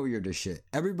 We know you're the shit.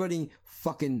 Everybody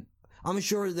fucking, I'm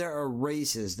sure there are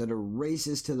racists that are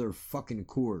racist to their fucking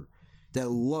core that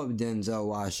love Denzel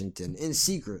Washington in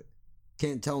secret.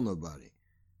 Can't tell nobody.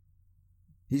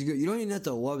 He's good. You don't even have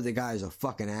to love the guy as a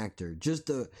fucking actor. Just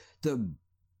the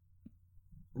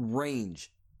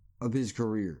range of his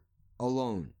career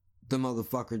alone. The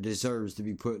motherfucker deserves to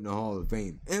be put in the Hall of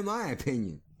Fame. In my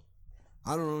opinion.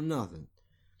 I don't know nothing.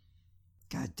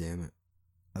 God damn it.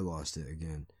 I lost it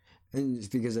again. And it's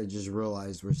because I just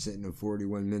realized we're sitting at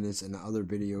 41 minutes and the other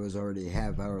video is already a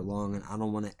half hour long and I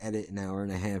don't want to edit an hour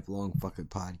and a half long fucking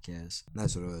podcast.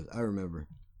 That's what it was. I remember.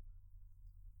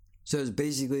 So it's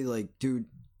basically like, dude,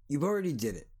 you've already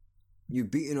did it.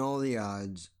 You've beaten all the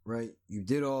odds, right? You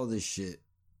did all this shit.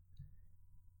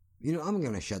 You know, I'm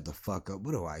gonna shut the fuck up.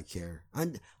 What do I care?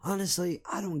 Honestly,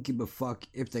 I don't give a fuck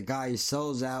if the guy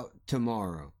sells out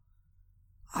tomorrow.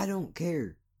 I don't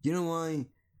care. You know why?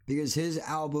 Because his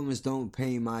albums don't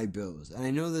pay my bills. And I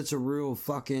know that's a real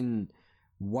fucking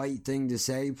white thing to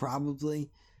say, probably.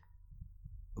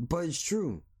 But it's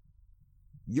true.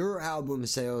 Your album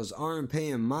sales aren't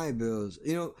paying my bills.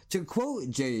 You know, to quote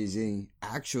Jay-Z,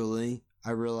 actually,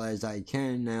 I realized I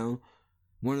can now.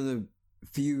 One of the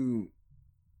few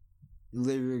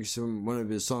lyrics from one of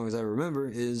his songs I remember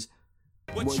is,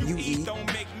 what you eat don't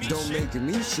make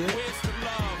me shit.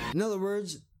 In other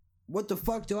words, what the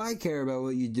fuck do I care about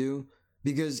what you do?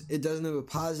 Because it doesn't have a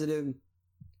positive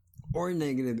or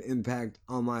negative impact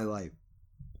on my life.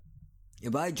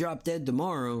 If I drop dead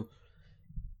tomorrow,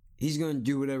 he's going to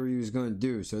do whatever he was going to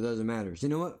do, so it doesn't matter. So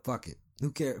you know what? Fuck it.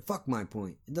 Who cares? Fuck my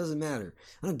point. It doesn't matter.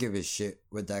 I don't give a shit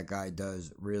what that guy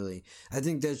does, really. I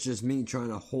think that's just me trying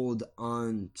to hold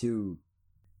on to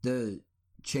the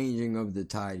changing of the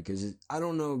tide, because I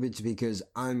don't know if it's because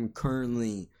I'm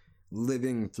currently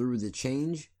living through the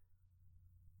change,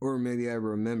 or maybe I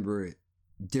remember it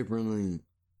differently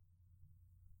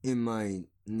in my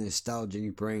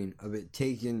nostalgic brain of it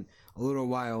taking a little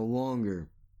while longer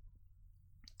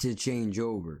to change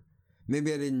over.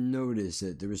 Maybe I didn't notice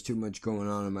that there was too much going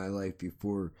on in my life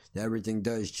before that everything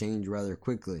does change rather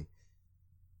quickly.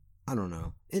 I don't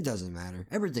know. It doesn't matter.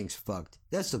 Everything's fucked.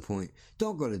 That's the point.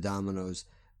 Don't go to Domino's.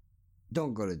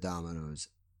 Don't go to Domino's.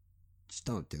 Just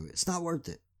don't do it. It's not worth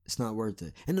it. It's not worth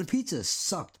it. And the pizza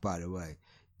sucked, by the way.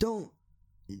 Don't.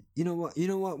 You know what? You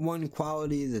know what one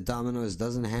quality that Domino's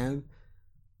doesn't have?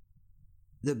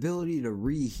 The ability to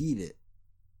reheat it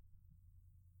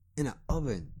in an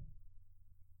oven.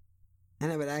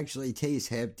 And it would actually taste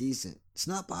half decent. It's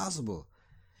not possible.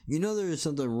 You know there is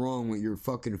something wrong with your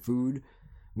fucking food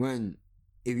when,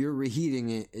 if you're reheating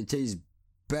it, it tastes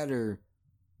better.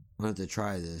 I'll have to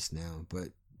try this now, but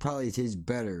probably tastes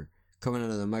better coming out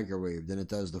of the microwave than it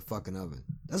does the fucking oven.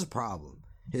 That's a problem.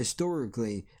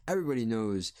 Historically, everybody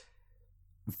knows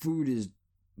food is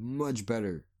much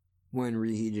better when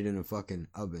reheated in a fucking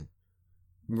oven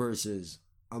versus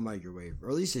a microwave. Or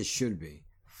at least it should be.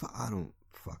 I don't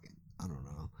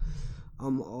know.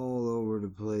 I'm all over the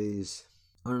place.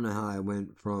 I don't know how I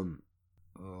went from,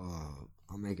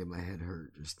 I'm making my head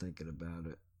hurt just thinking about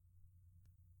it.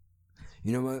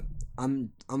 You know what?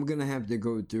 I'm gonna have to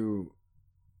go through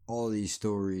all these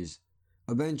stories.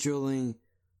 Eventually,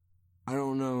 I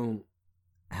don't know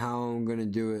how I'm gonna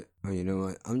do it. Oh, you know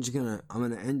what? I'm gonna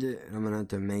end it, and I'm gonna have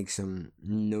to make some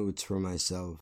notes for myself